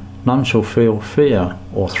 None shall feel fear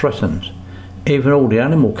or threatened. Even all the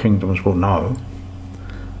animal kingdoms will know.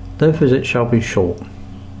 Their visit shall be short,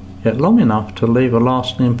 yet long enough to leave a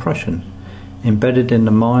lasting impression embedded in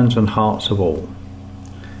the minds and hearts of all.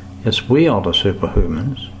 Yes, we are the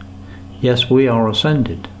superhumans. Yes, we are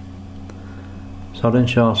ascended." So then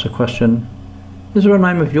she asked the question, "Is there a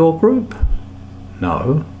name of your group?"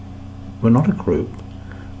 "No, we're not a group.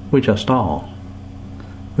 We just are.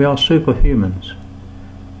 We are superhumans.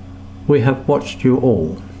 We have watched you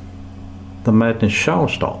all. The madness shall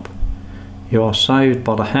stop. You are saved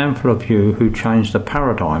by the handful of you who changed the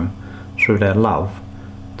paradigm through their love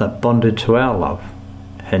that bonded to our love.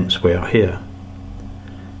 Hence we are here.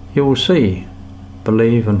 You will see,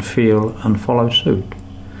 believe and feel and follow suit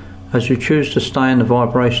as you choose to stay in the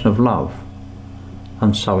vibration of love.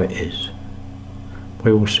 And so it is.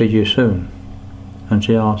 We will see you soon." And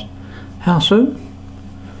she asked, "How soon?"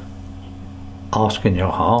 "Ask in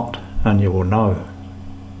your heart and you will know.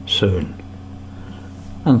 Soon."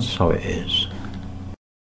 And so it is.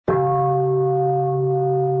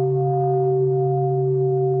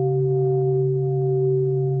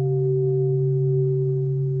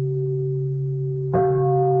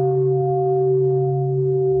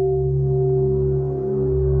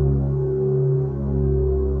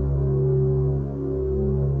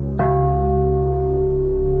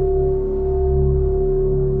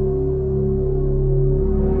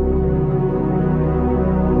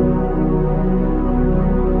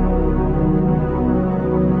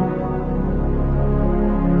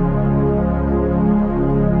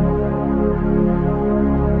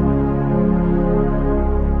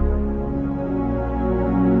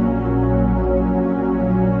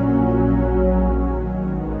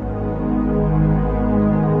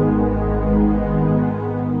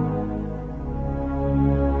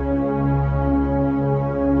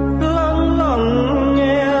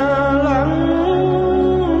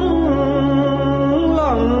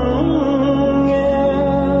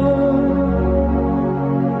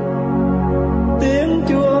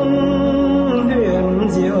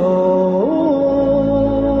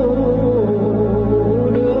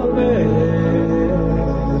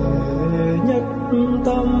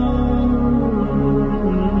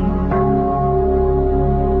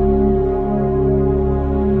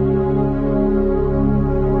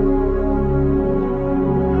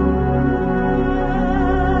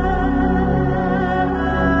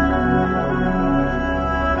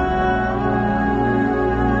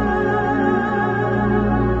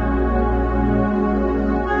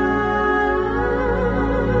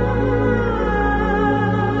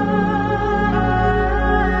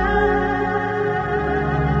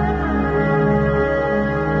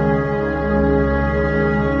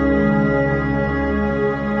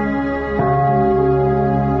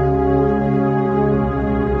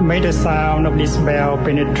 May the sound of this bell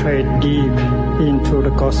penetrate deep into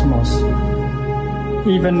the cosmos.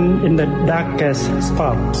 Even in the darkest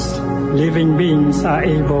spots, living beings are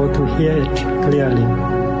able to hear it clearly,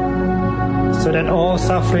 so that all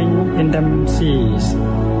suffering in them cease,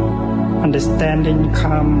 understanding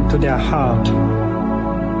come to their heart,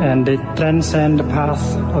 and they transcend the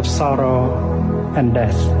path of sorrow and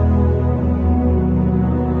death.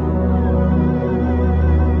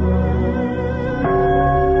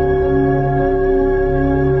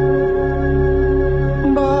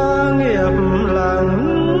 Ba nghiệp lặng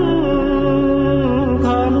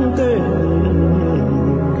thắm tình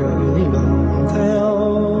gửi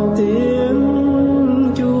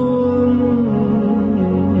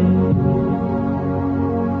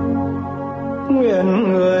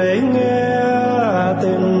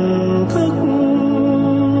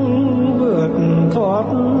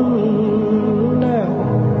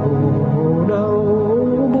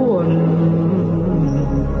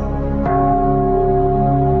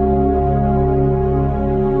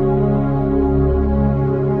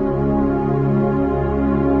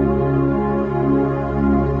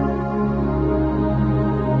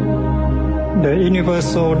The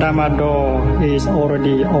universal Dharma door is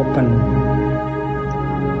already open.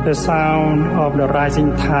 The sound of the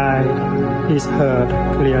rising tide is heard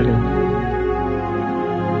clearly.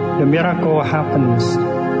 The miracle happens.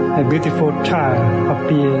 A beautiful child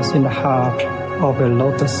appears in the heart of a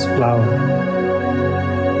lotus flower.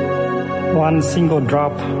 One single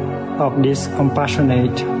drop of this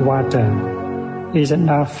compassionate water is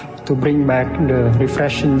enough to bring back the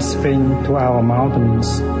refreshing spring to our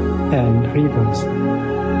mountains and rivers.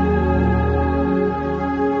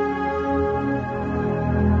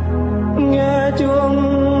 Nghe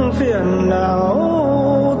chuông phiền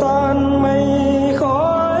não tan mây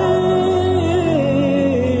khói,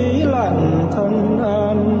 lặng thân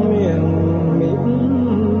an miệng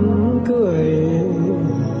mỉm cười.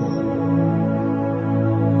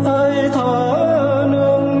 Hơi thở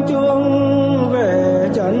nương chuông về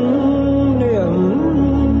chánh niệm,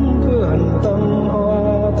 vườn tâm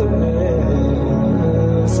hoa tuệ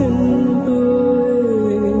xinh tươi.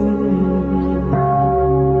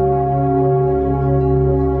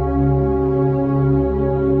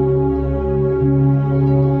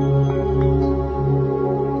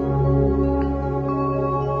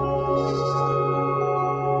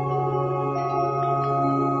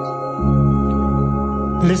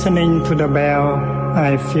 Listening to the bell,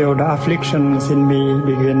 I feel the afflictions in me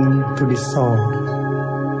begin to dissolve.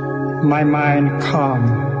 My mind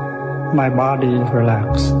calm, my body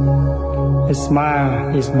relaxed. A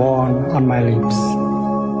smile is born on my lips.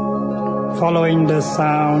 Following the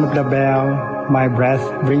sound of the bell, my breath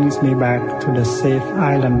brings me back to the safe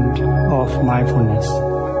island of mindfulness.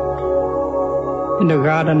 In the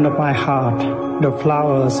garden of my heart, the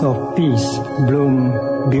flowers of peace bloom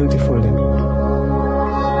beautifully.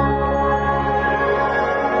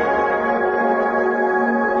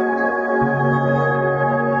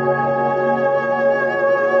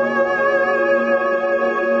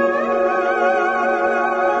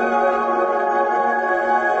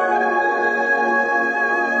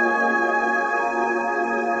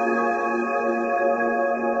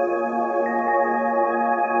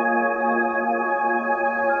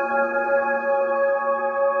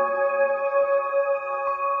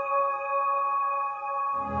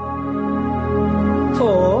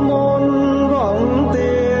 Phổ môn vọng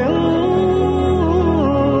tiếng,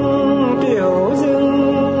 tiểu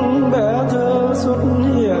dưng bé thơ xuất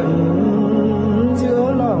hiện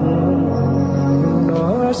giữa lòng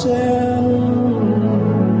đóa sen.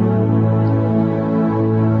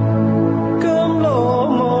 Cơm lộ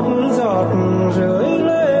một giọt rơi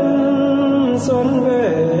lên, xuân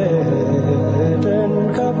về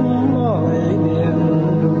trên khắp mọi miền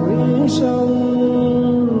núi sông.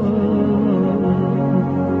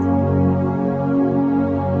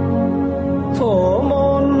 Phổ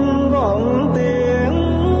môn vọng tiếng,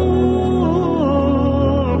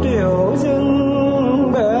 tiểu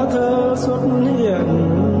dưng bé thơ xuất hiện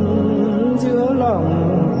giữa lòng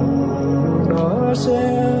đóa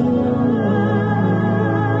sen.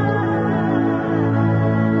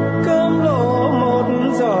 Cơm lộ một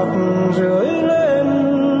giọt rơi lên,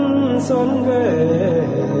 xuân về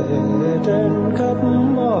trên khắp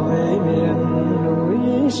mọi miền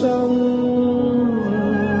núi sông.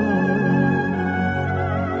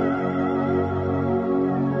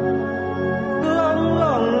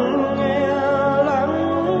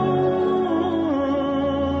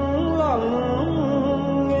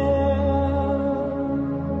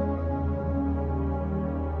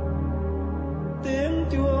 Tiếng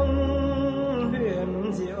chuông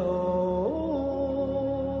huyền diệu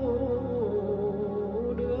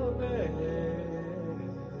đưa về.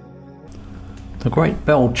 The great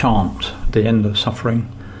bell chant at the end of suffering.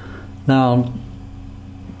 Now,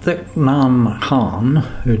 Thich Nhat Hanh,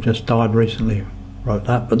 who just died recently, wrote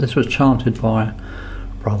that, but this was chanted by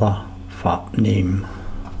Brother Phật Nim.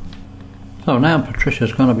 So now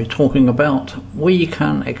Patricia's going to be talking about we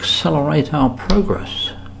can accelerate our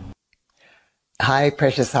progress. Hi,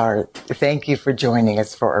 precious heart. Thank you for joining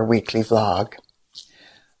us for our weekly vlog.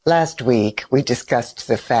 Last week, we discussed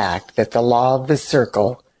the fact that the law of the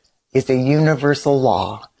circle is a universal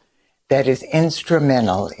law that is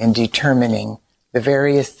instrumental in determining the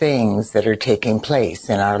various things that are taking place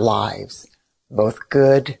in our lives, both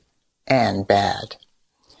good and bad.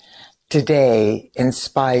 Today, in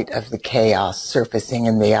spite of the chaos surfacing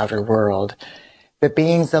in the outer world, the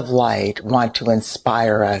beings of light want to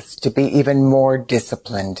inspire us to be even more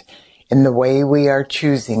disciplined in the way we are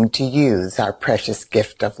choosing to use our precious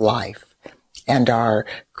gift of life and our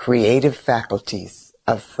creative faculties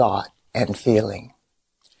of thought and feeling.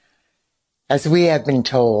 As we have been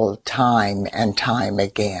told time and time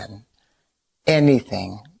again,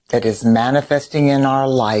 anything that is manifesting in our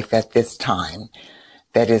life at this time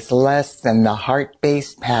that is less than the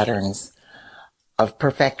heart-based patterns of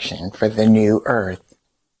perfection for the new earth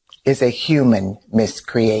is a human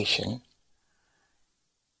miscreation.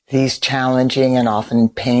 These challenging and often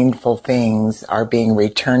painful things are being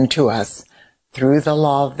returned to us through the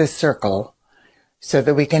law of the circle so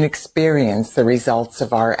that we can experience the results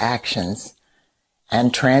of our actions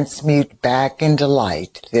and transmute back into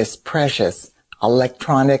light this precious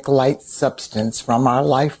electronic light substance from our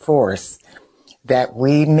life force that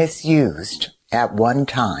we misused at one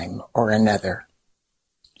time or another.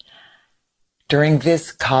 During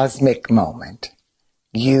this cosmic moment,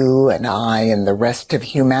 you and I and the rest of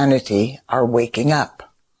humanity are waking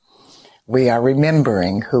up. We are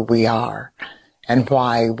remembering who we are and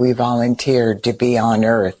why we volunteered to be on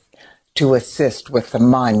Earth to assist with the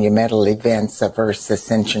monumental events of Earth's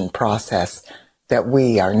ascension process that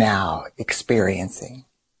we are now experiencing.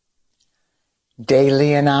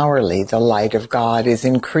 Daily and hourly, the light of God is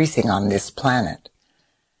increasing on this planet,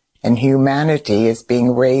 and humanity is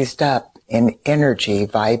being raised up in energy,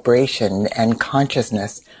 vibration, and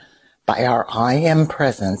consciousness by our I Am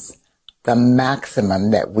presence, the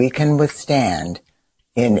maximum that we can withstand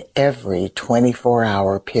in every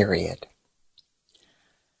 24-hour period.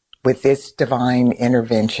 With this divine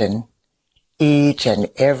intervention, each and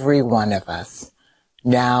every one of us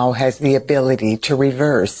now has the ability to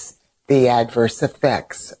reverse the adverse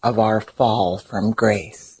effects of our fall from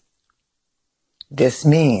grace. This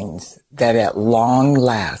means that at long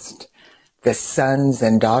last, the sons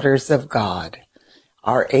and daughters of God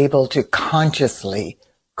are able to consciously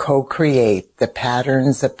co-create the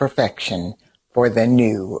patterns of perfection for the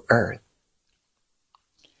new earth.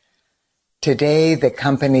 Today, the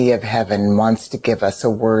company of heaven wants to give us a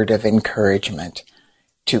word of encouragement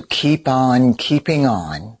to keep on keeping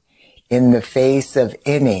on in the face of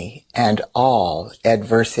any and all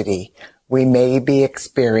adversity we may be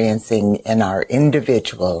experiencing in our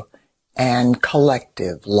individual and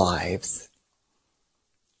collective lives.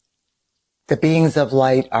 The beings of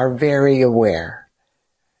light are very aware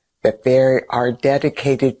that there are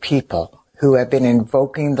dedicated people who have been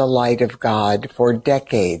invoking the light of God for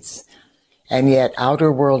decades, and yet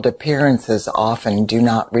outer world appearances often do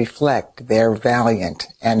not reflect their valiant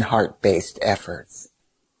and heart-based efforts.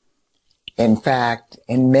 In fact,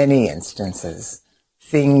 in many instances,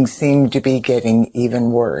 things seem to be getting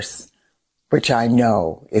even worse, which I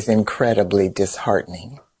know is incredibly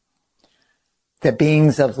disheartening. The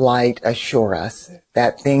beings of light assure us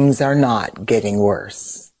that things are not getting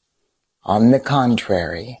worse. On the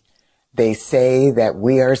contrary, they say that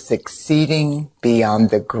we are succeeding beyond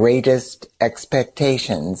the greatest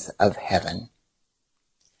expectations of heaven.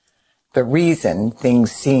 The reason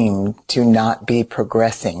things seem to not be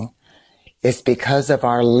progressing is because of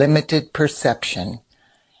our limited perception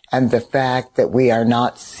and the fact that we are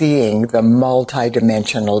not seeing the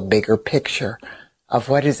multidimensional bigger picture of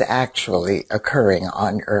what is actually occurring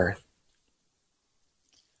on Earth.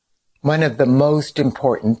 One of the most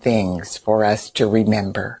important things for us to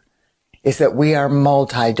remember is that we are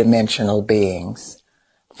multidimensional beings,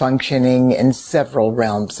 functioning in several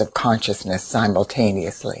realms of consciousness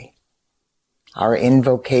simultaneously. Our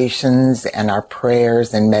invocations and our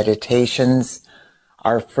prayers and meditations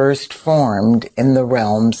are first formed in the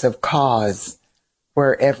realms of cause,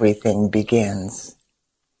 where everything begins.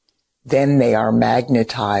 Then they are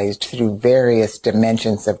magnetized through various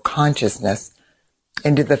dimensions of consciousness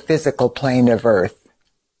into the physical plane of Earth,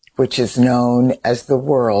 which is known as the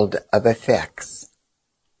world of effects.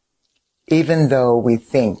 Even though we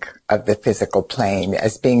think of the physical plane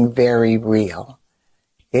as being very real,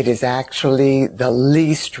 it is actually the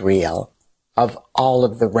least real of all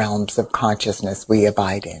of the realms of consciousness we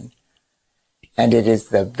abide in. And it is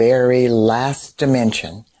the very last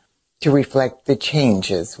dimension to reflect the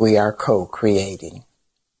changes we are co-creating.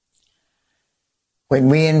 When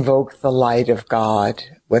we invoke the light of God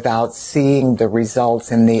without seeing the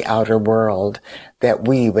results in the outer world that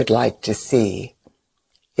we would like to see,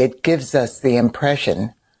 it gives us the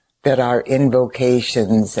impression that our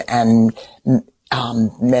invocations and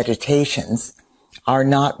meditations are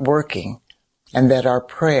not working and that our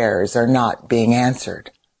prayers are not being answered.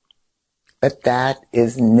 But that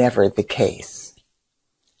is never the case.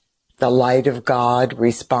 The light of God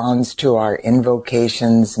responds to our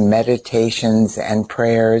invocations, meditations, and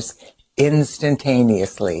prayers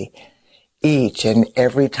instantaneously each and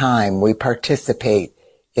every time we participate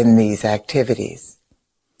in these activities.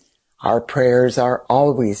 Our prayers are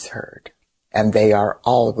always heard, and they are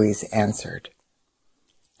always answered.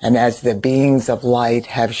 And as the beings of light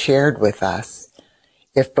have shared with us,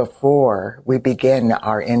 If before we begin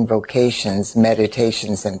our invocations,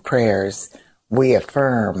 meditations, and prayers, we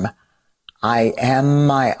affirm, I am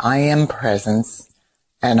my I am presence,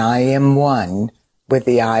 and I am one with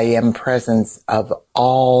the I am presence of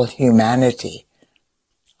all humanity,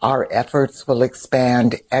 our efforts will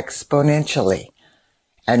expand exponentially,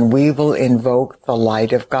 and we will invoke the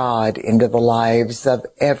light of God into the lives of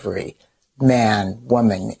every man,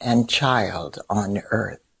 woman, and child on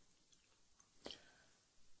earth.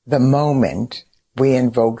 The moment we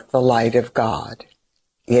invoke the light of God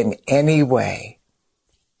in any way,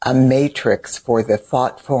 a matrix for the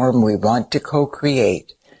thought form we want to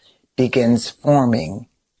co-create begins forming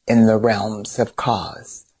in the realms of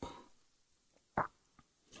cause.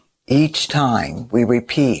 Each time we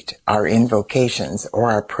repeat our invocations or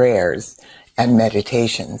our prayers and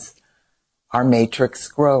meditations, our matrix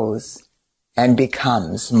grows and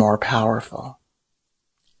becomes more powerful.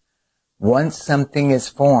 Once something is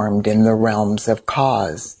formed in the realms of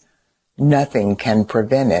cause, nothing can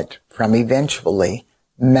prevent it from eventually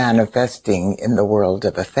manifesting in the world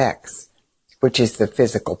of effects, which is the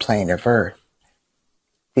physical plane of Earth.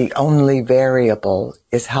 The only variable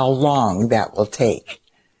is how long that will take,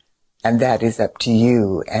 and that is up to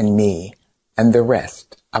you and me and the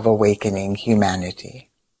rest of awakening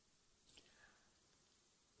humanity.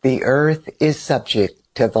 The Earth is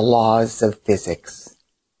subject to the laws of physics,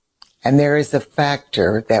 and there is a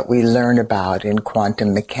factor that we learn about in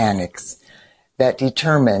quantum mechanics that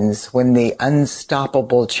determines when the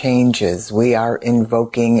unstoppable changes we are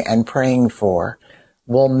invoking and praying for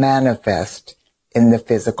will manifest in the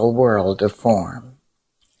physical world of form.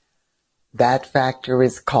 That factor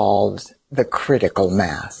is called the critical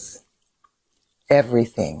mass.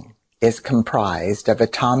 Everything is comprised of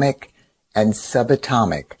atomic and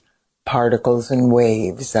subatomic particles and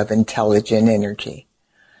waves of intelligent energy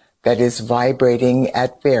that is vibrating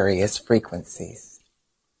at various frequencies.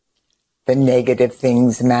 The negative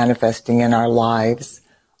things manifesting in our lives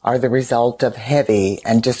are the result of heavy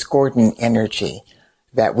and discordant energy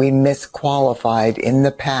that we misqualified in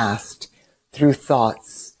the past through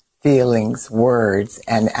thoughts, feelings, words,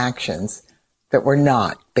 and actions that were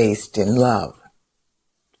not based in love.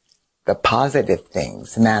 The positive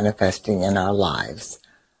things manifesting in our lives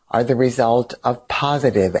are the result of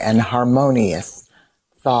positive and harmonious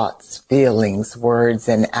thoughts, feelings, words,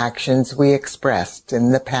 and actions we expressed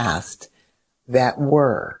in the past that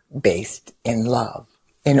were based in love.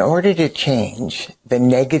 In order to change the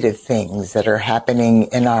negative things that are happening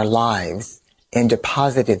in our lives into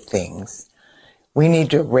positive things, we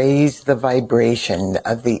need to raise the vibration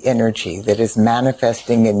of the energy that is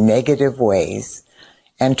manifesting in negative ways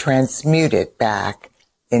and transmute it back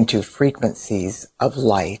into frequencies of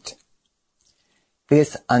light.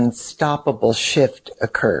 This unstoppable shift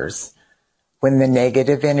occurs when the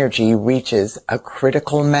negative energy reaches a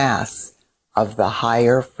critical mass of the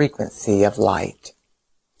higher frequency of light.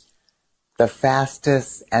 The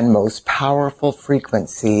fastest and most powerful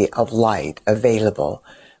frequency of light available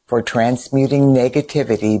for transmuting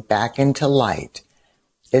negativity back into light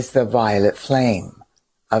is the violet flame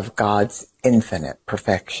of God's infinite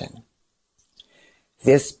perfection.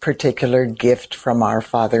 This particular gift from our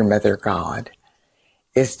Father, Mother God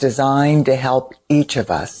is designed to help each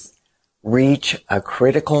of us reach a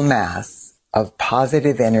critical mass of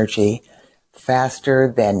positive energy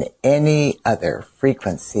faster than any other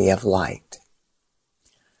frequency of light.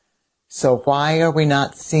 So why are we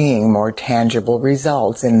not seeing more tangible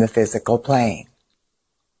results in the physical plane?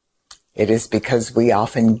 It is because we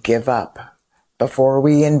often give up before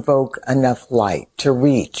we invoke enough light to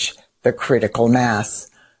reach the critical mass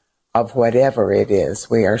of whatever it is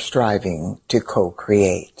we are striving to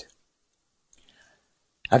co-create.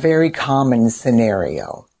 A very common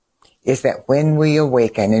scenario is that when we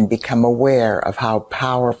awaken and become aware of how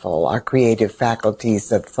powerful our creative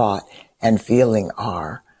faculties of thought and feeling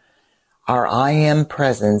are, our I Am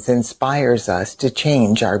presence inspires us to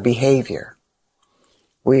change our behavior.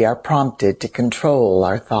 We are prompted to control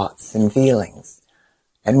our thoughts and feelings,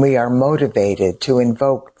 and we are motivated to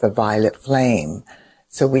invoke the violet flame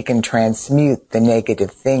so we can transmute the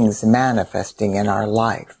negative things manifesting in our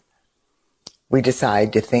life. We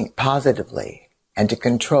decide to think positively and to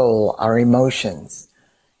control our emotions,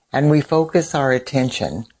 and we focus our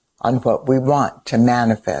attention on what we want to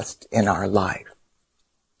manifest in our life.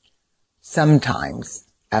 Sometimes,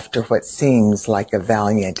 after what seems like a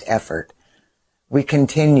valiant effort, we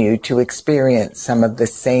continue to experience some of the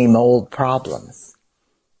same old problems.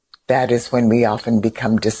 That is when we often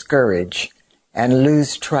become discouraged and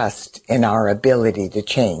lose trust in our ability to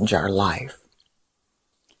change our life.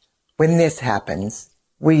 When this happens,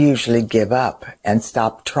 we usually give up and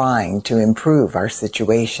stop trying to improve our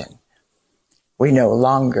situation. We no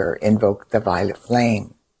longer invoke the violet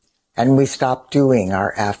flame, and we stop doing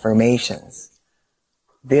our affirmations.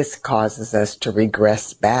 This causes us to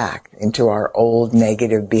regress back into our old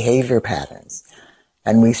negative behavior patterns,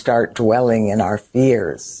 and we start dwelling in our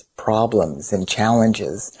fears, problems, and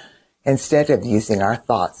challenges instead of using our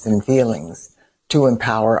thoughts and feelings to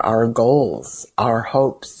empower our goals, our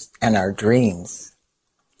hopes, and our dreams.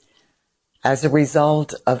 As a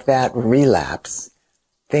result of that relapse,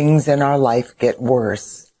 things in our life get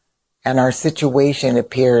worse, and our situation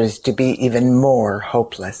appears to be even more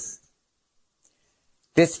hopeless.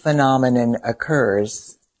 This phenomenon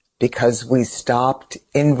occurs because we stopped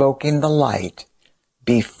invoking the light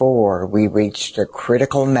before we reached a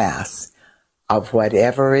critical mass of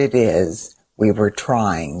whatever it is we were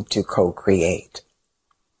trying to co-create.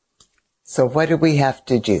 So what do we have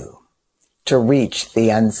to do to reach the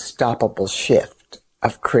unstoppable shift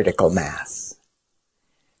of critical mass?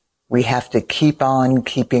 We have to keep on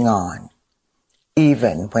keeping on,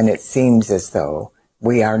 even when it seems as though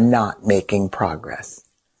we are not making progress,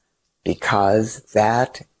 because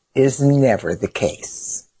that is never the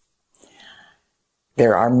case.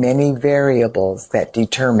 There are many variables that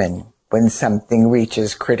determine when something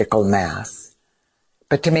reaches critical mass.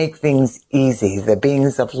 But to make things easy, the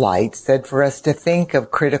beings of light said for us to think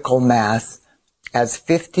of critical mass as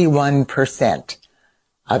 51%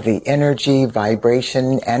 of the energy,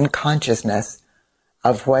 vibration, and consciousness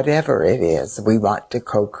of whatever it is we want to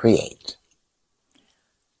co-create.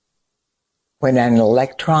 When an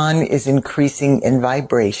electron is increasing in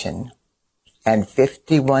vibration and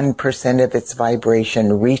 51% of its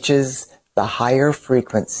vibration reaches the higher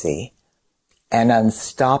frequency, an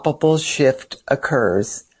unstoppable shift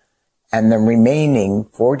occurs, and the remaining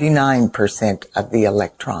 49% of the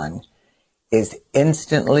electron is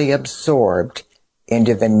instantly absorbed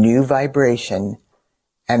into the new vibration,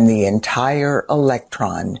 and the entire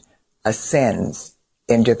electron ascends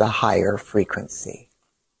into the higher frequency.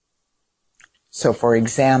 So, for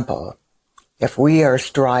example, if we are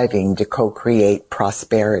striving to co-create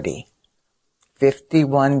prosperity,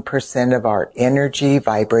 51% of our energy,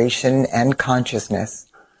 vibration, and consciousness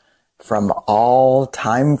from all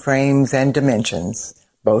time frames and dimensions,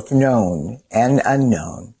 both known and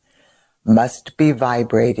unknown, must be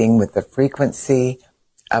vibrating with the frequency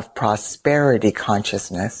of prosperity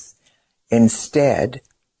consciousness instead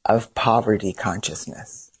of poverty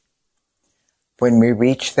consciousness. When we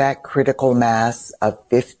reach that critical mass of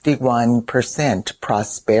 51%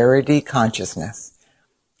 prosperity consciousness,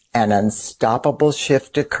 an unstoppable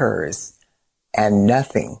shift occurs, and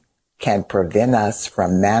nothing can prevent us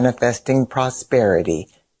from manifesting prosperity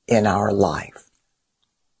in our life.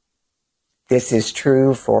 This is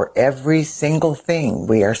true for every single thing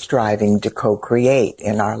we are striving to co-create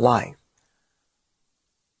in our life.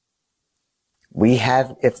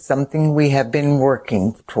 If something we have been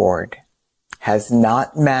working toward has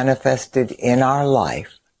not manifested in our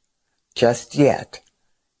life just yet,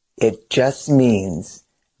 it just means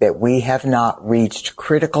that we have not reached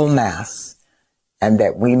critical mass and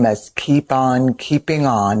that we must keep on keeping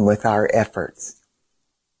on with our efforts.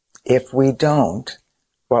 If we don't,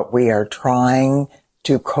 what we are trying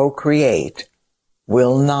to co-create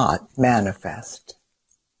will not manifest.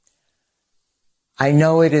 I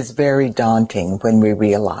know it is very daunting when we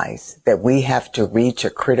realize that we have to reach a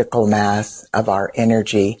critical mass of our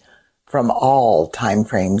energy from all time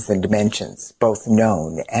frames and dimensions, both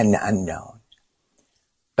known and unknown.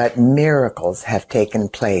 But miracles have taken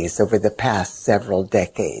place over the past several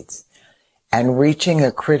decades, and reaching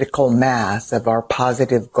a critical mass of our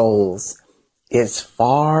positive goals is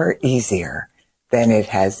far easier than it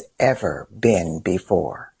has ever been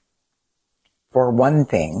before. For one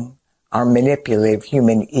thing, our manipulative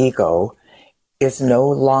human ego is no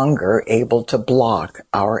longer able to block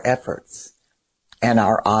our efforts, and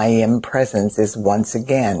our I Am presence is once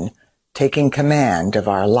again taking command of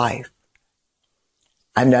our life.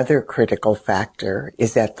 Another critical factor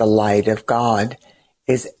is that the light of God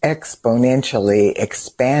is exponentially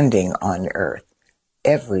expanding on earth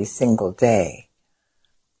every single day.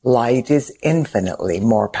 Light is infinitely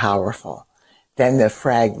more powerful than the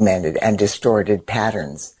fragmented and distorted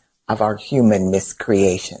patterns of our human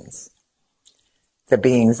miscreations. The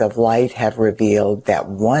beings of light have revealed that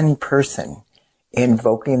one person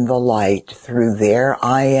invoking the light through their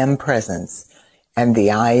I Am presence and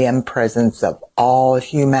the I Am presence of all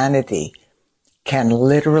humanity can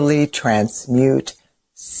literally transmute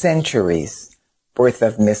centuries worth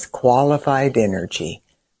of misqualified energy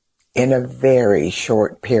in a very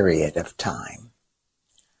short period of time.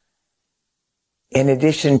 In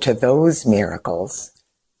addition to those miracles,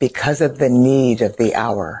 because of the need of the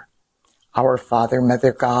hour, our Father,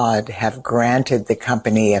 Mother, God have granted the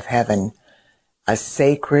company of heaven a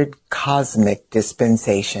sacred cosmic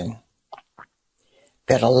dispensation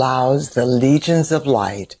that allows the legions of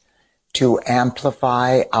light to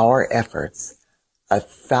amplify our efforts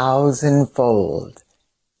 1,000-fold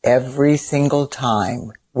every single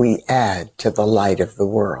time we add to the light of the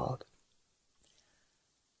world.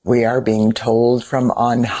 We are being told from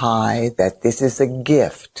on high that this is a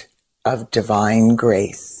gift of divine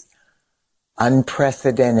grace,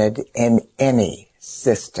 unprecedented in any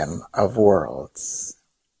system of worlds.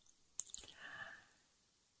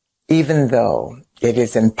 Even though it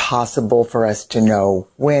is impossible for us to know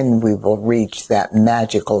when we will reach that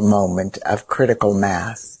magical moment of critical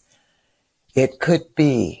mass, it could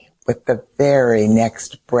be with the very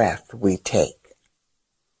next breath we take.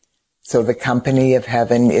 So the company of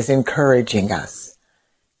heaven is encouraging us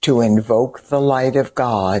to invoke the light of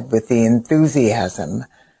God with the enthusiasm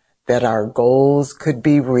that our goals could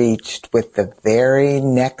be reached with the very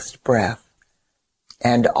next breath,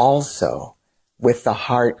 and also with the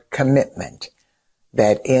heart commitment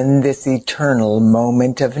that in this eternal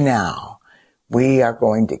moment of now, we are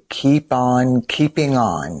going to keep on keeping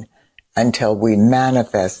on until we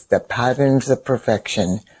manifest the patterns of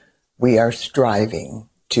perfection we are striving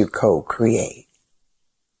to co-create.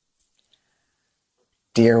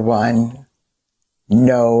 Dear one,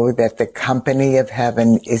 know that the company of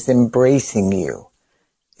heaven is embracing you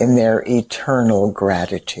in their eternal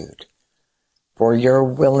gratitude for your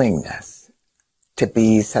willingness to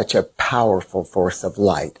be such a powerful force of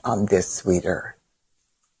light on this sweet earth.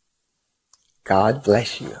 God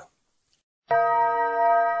bless you.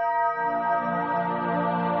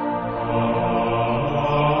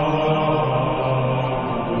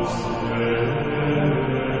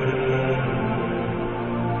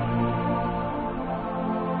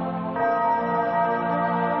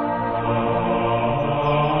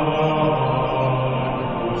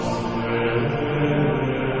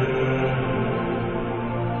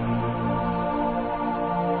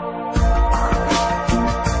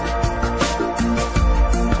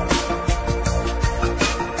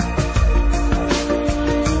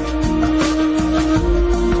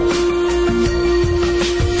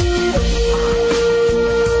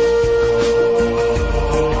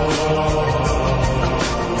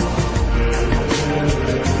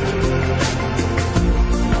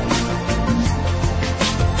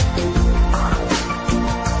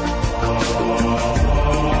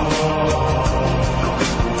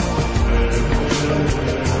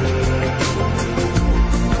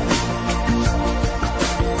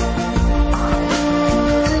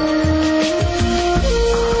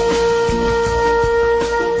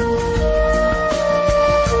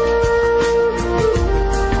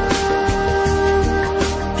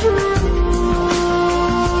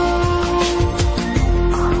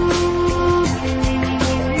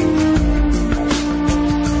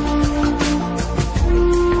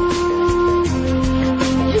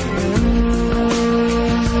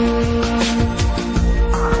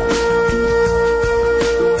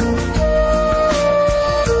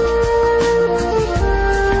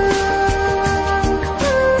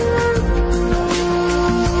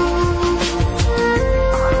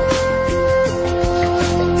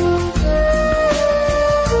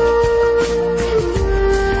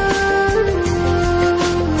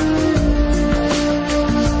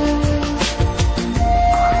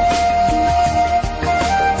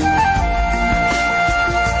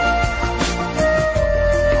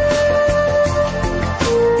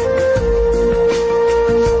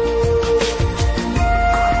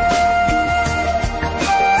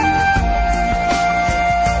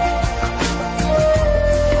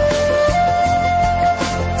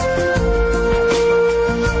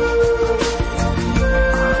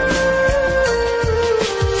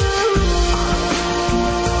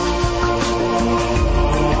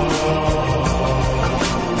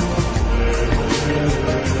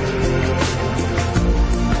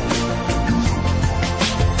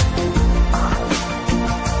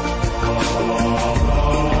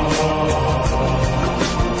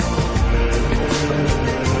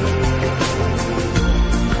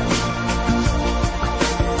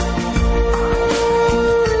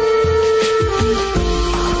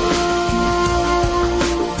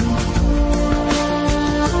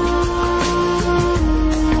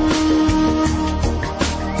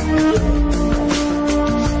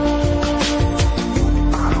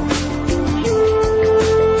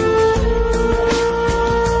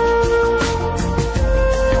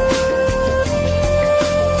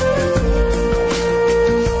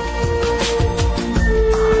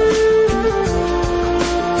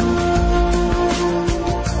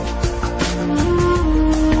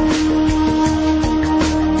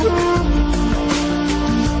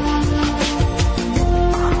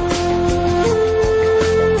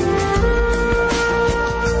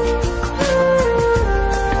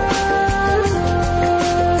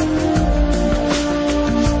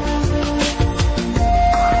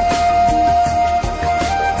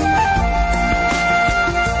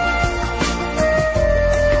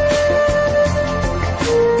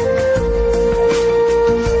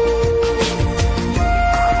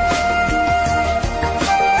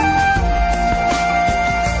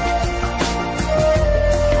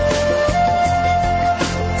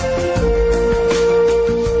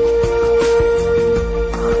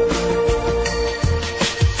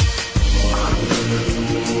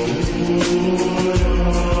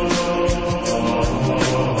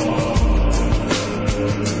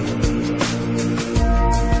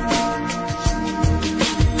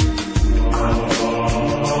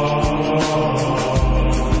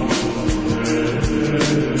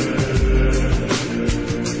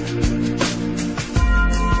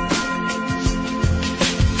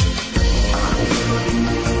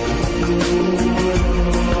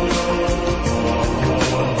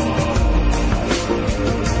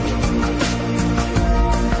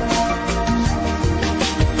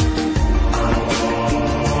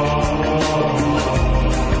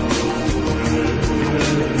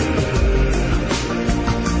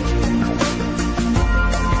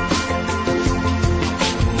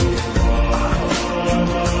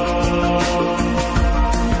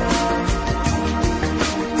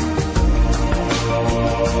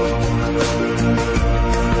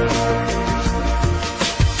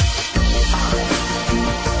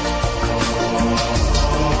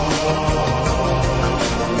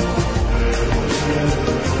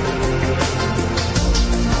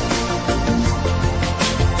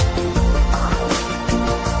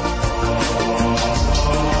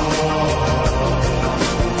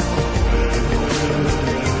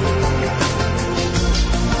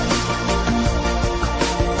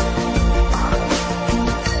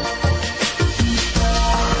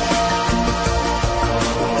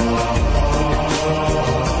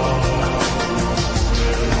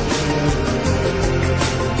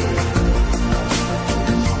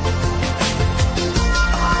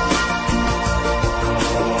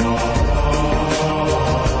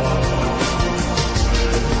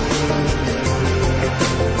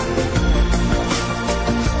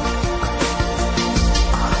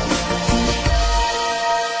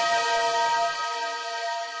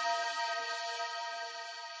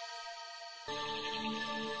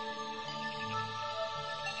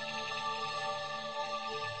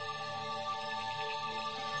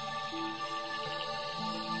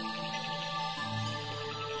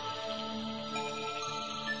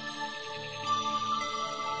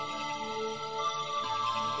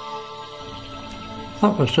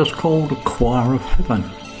 That was just called A Choir of Heaven.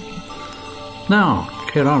 Now,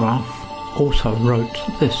 Kirara also wrote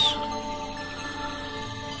this.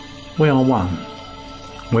 We are one.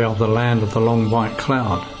 We are the land of the long white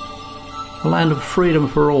cloud, a land of freedom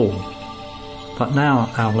for all. But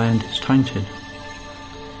now our land is tainted.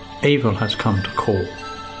 Evil has come to call.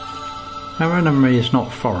 Our enemy is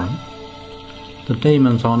not foreign. The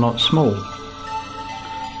demons are not small.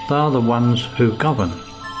 They are the ones who govern.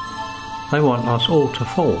 They want us all to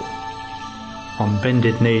fall, on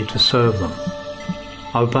bended knee to serve them.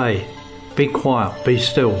 Obey, be quiet, be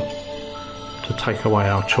still, to take away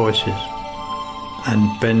our choices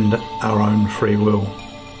and bend our own free will.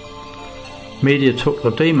 Media took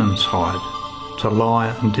the demon's hide to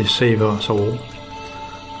lie and deceive us all,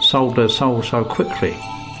 sold their souls so quickly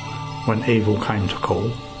when evil came to call.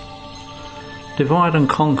 Divide and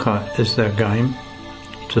conquer is their game,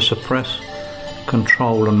 to suppress,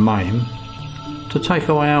 control and maim, to take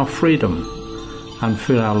away our freedom and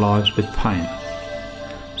fill our lives with pain.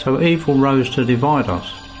 So evil rose to divide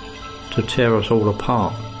us, to tear us all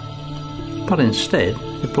apart. But instead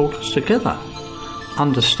it brought us together,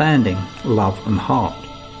 understanding, love and heart.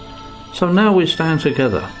 So now we stand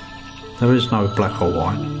together. There is no black or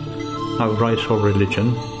white, no race or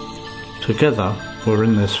religion. Together we're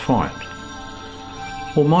in this fight.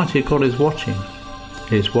 Almighty God is watching.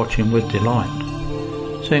 He is watching with delight,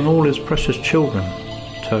 seeing all his precious children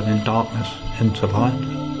turning darkness into light.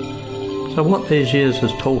 So what these years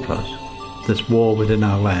has taught us, this war within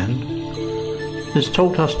our land, has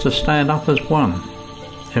taught us to stand up as one,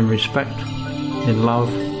 in respect, in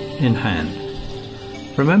love, in hand.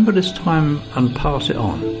 Remember this time and pass it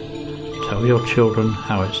on. Tell your children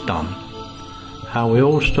how it's done, how we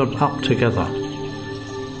all stood up together,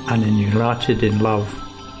 and united in love,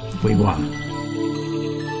 we won.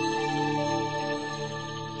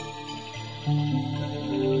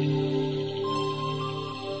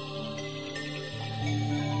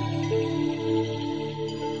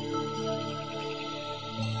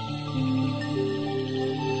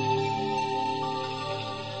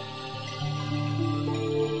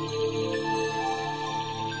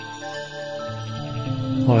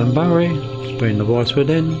 I'm Barry, it's been The Voice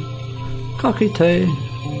Within. Kakite,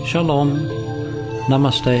 Shalom,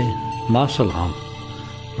 Namaste, Masalam.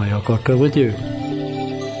 May our God go with you.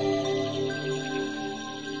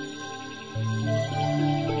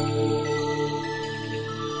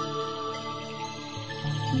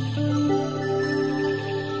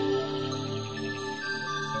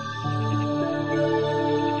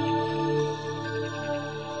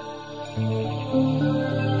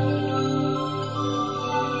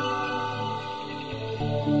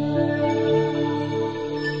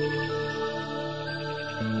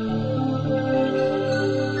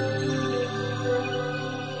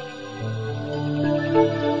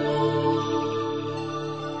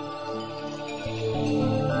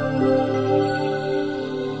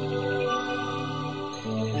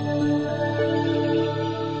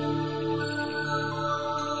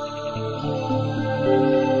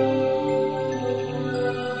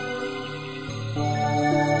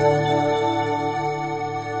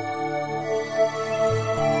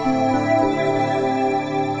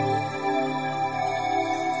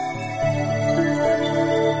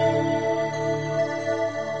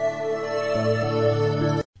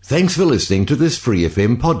 Thanks for listening to this Free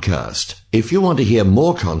FM podcast. If you want to hear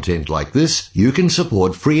more content like this, you can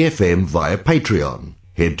support Free FM via Patreon.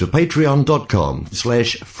 Head to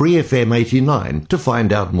patreon.com/freefm89 to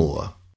find out more.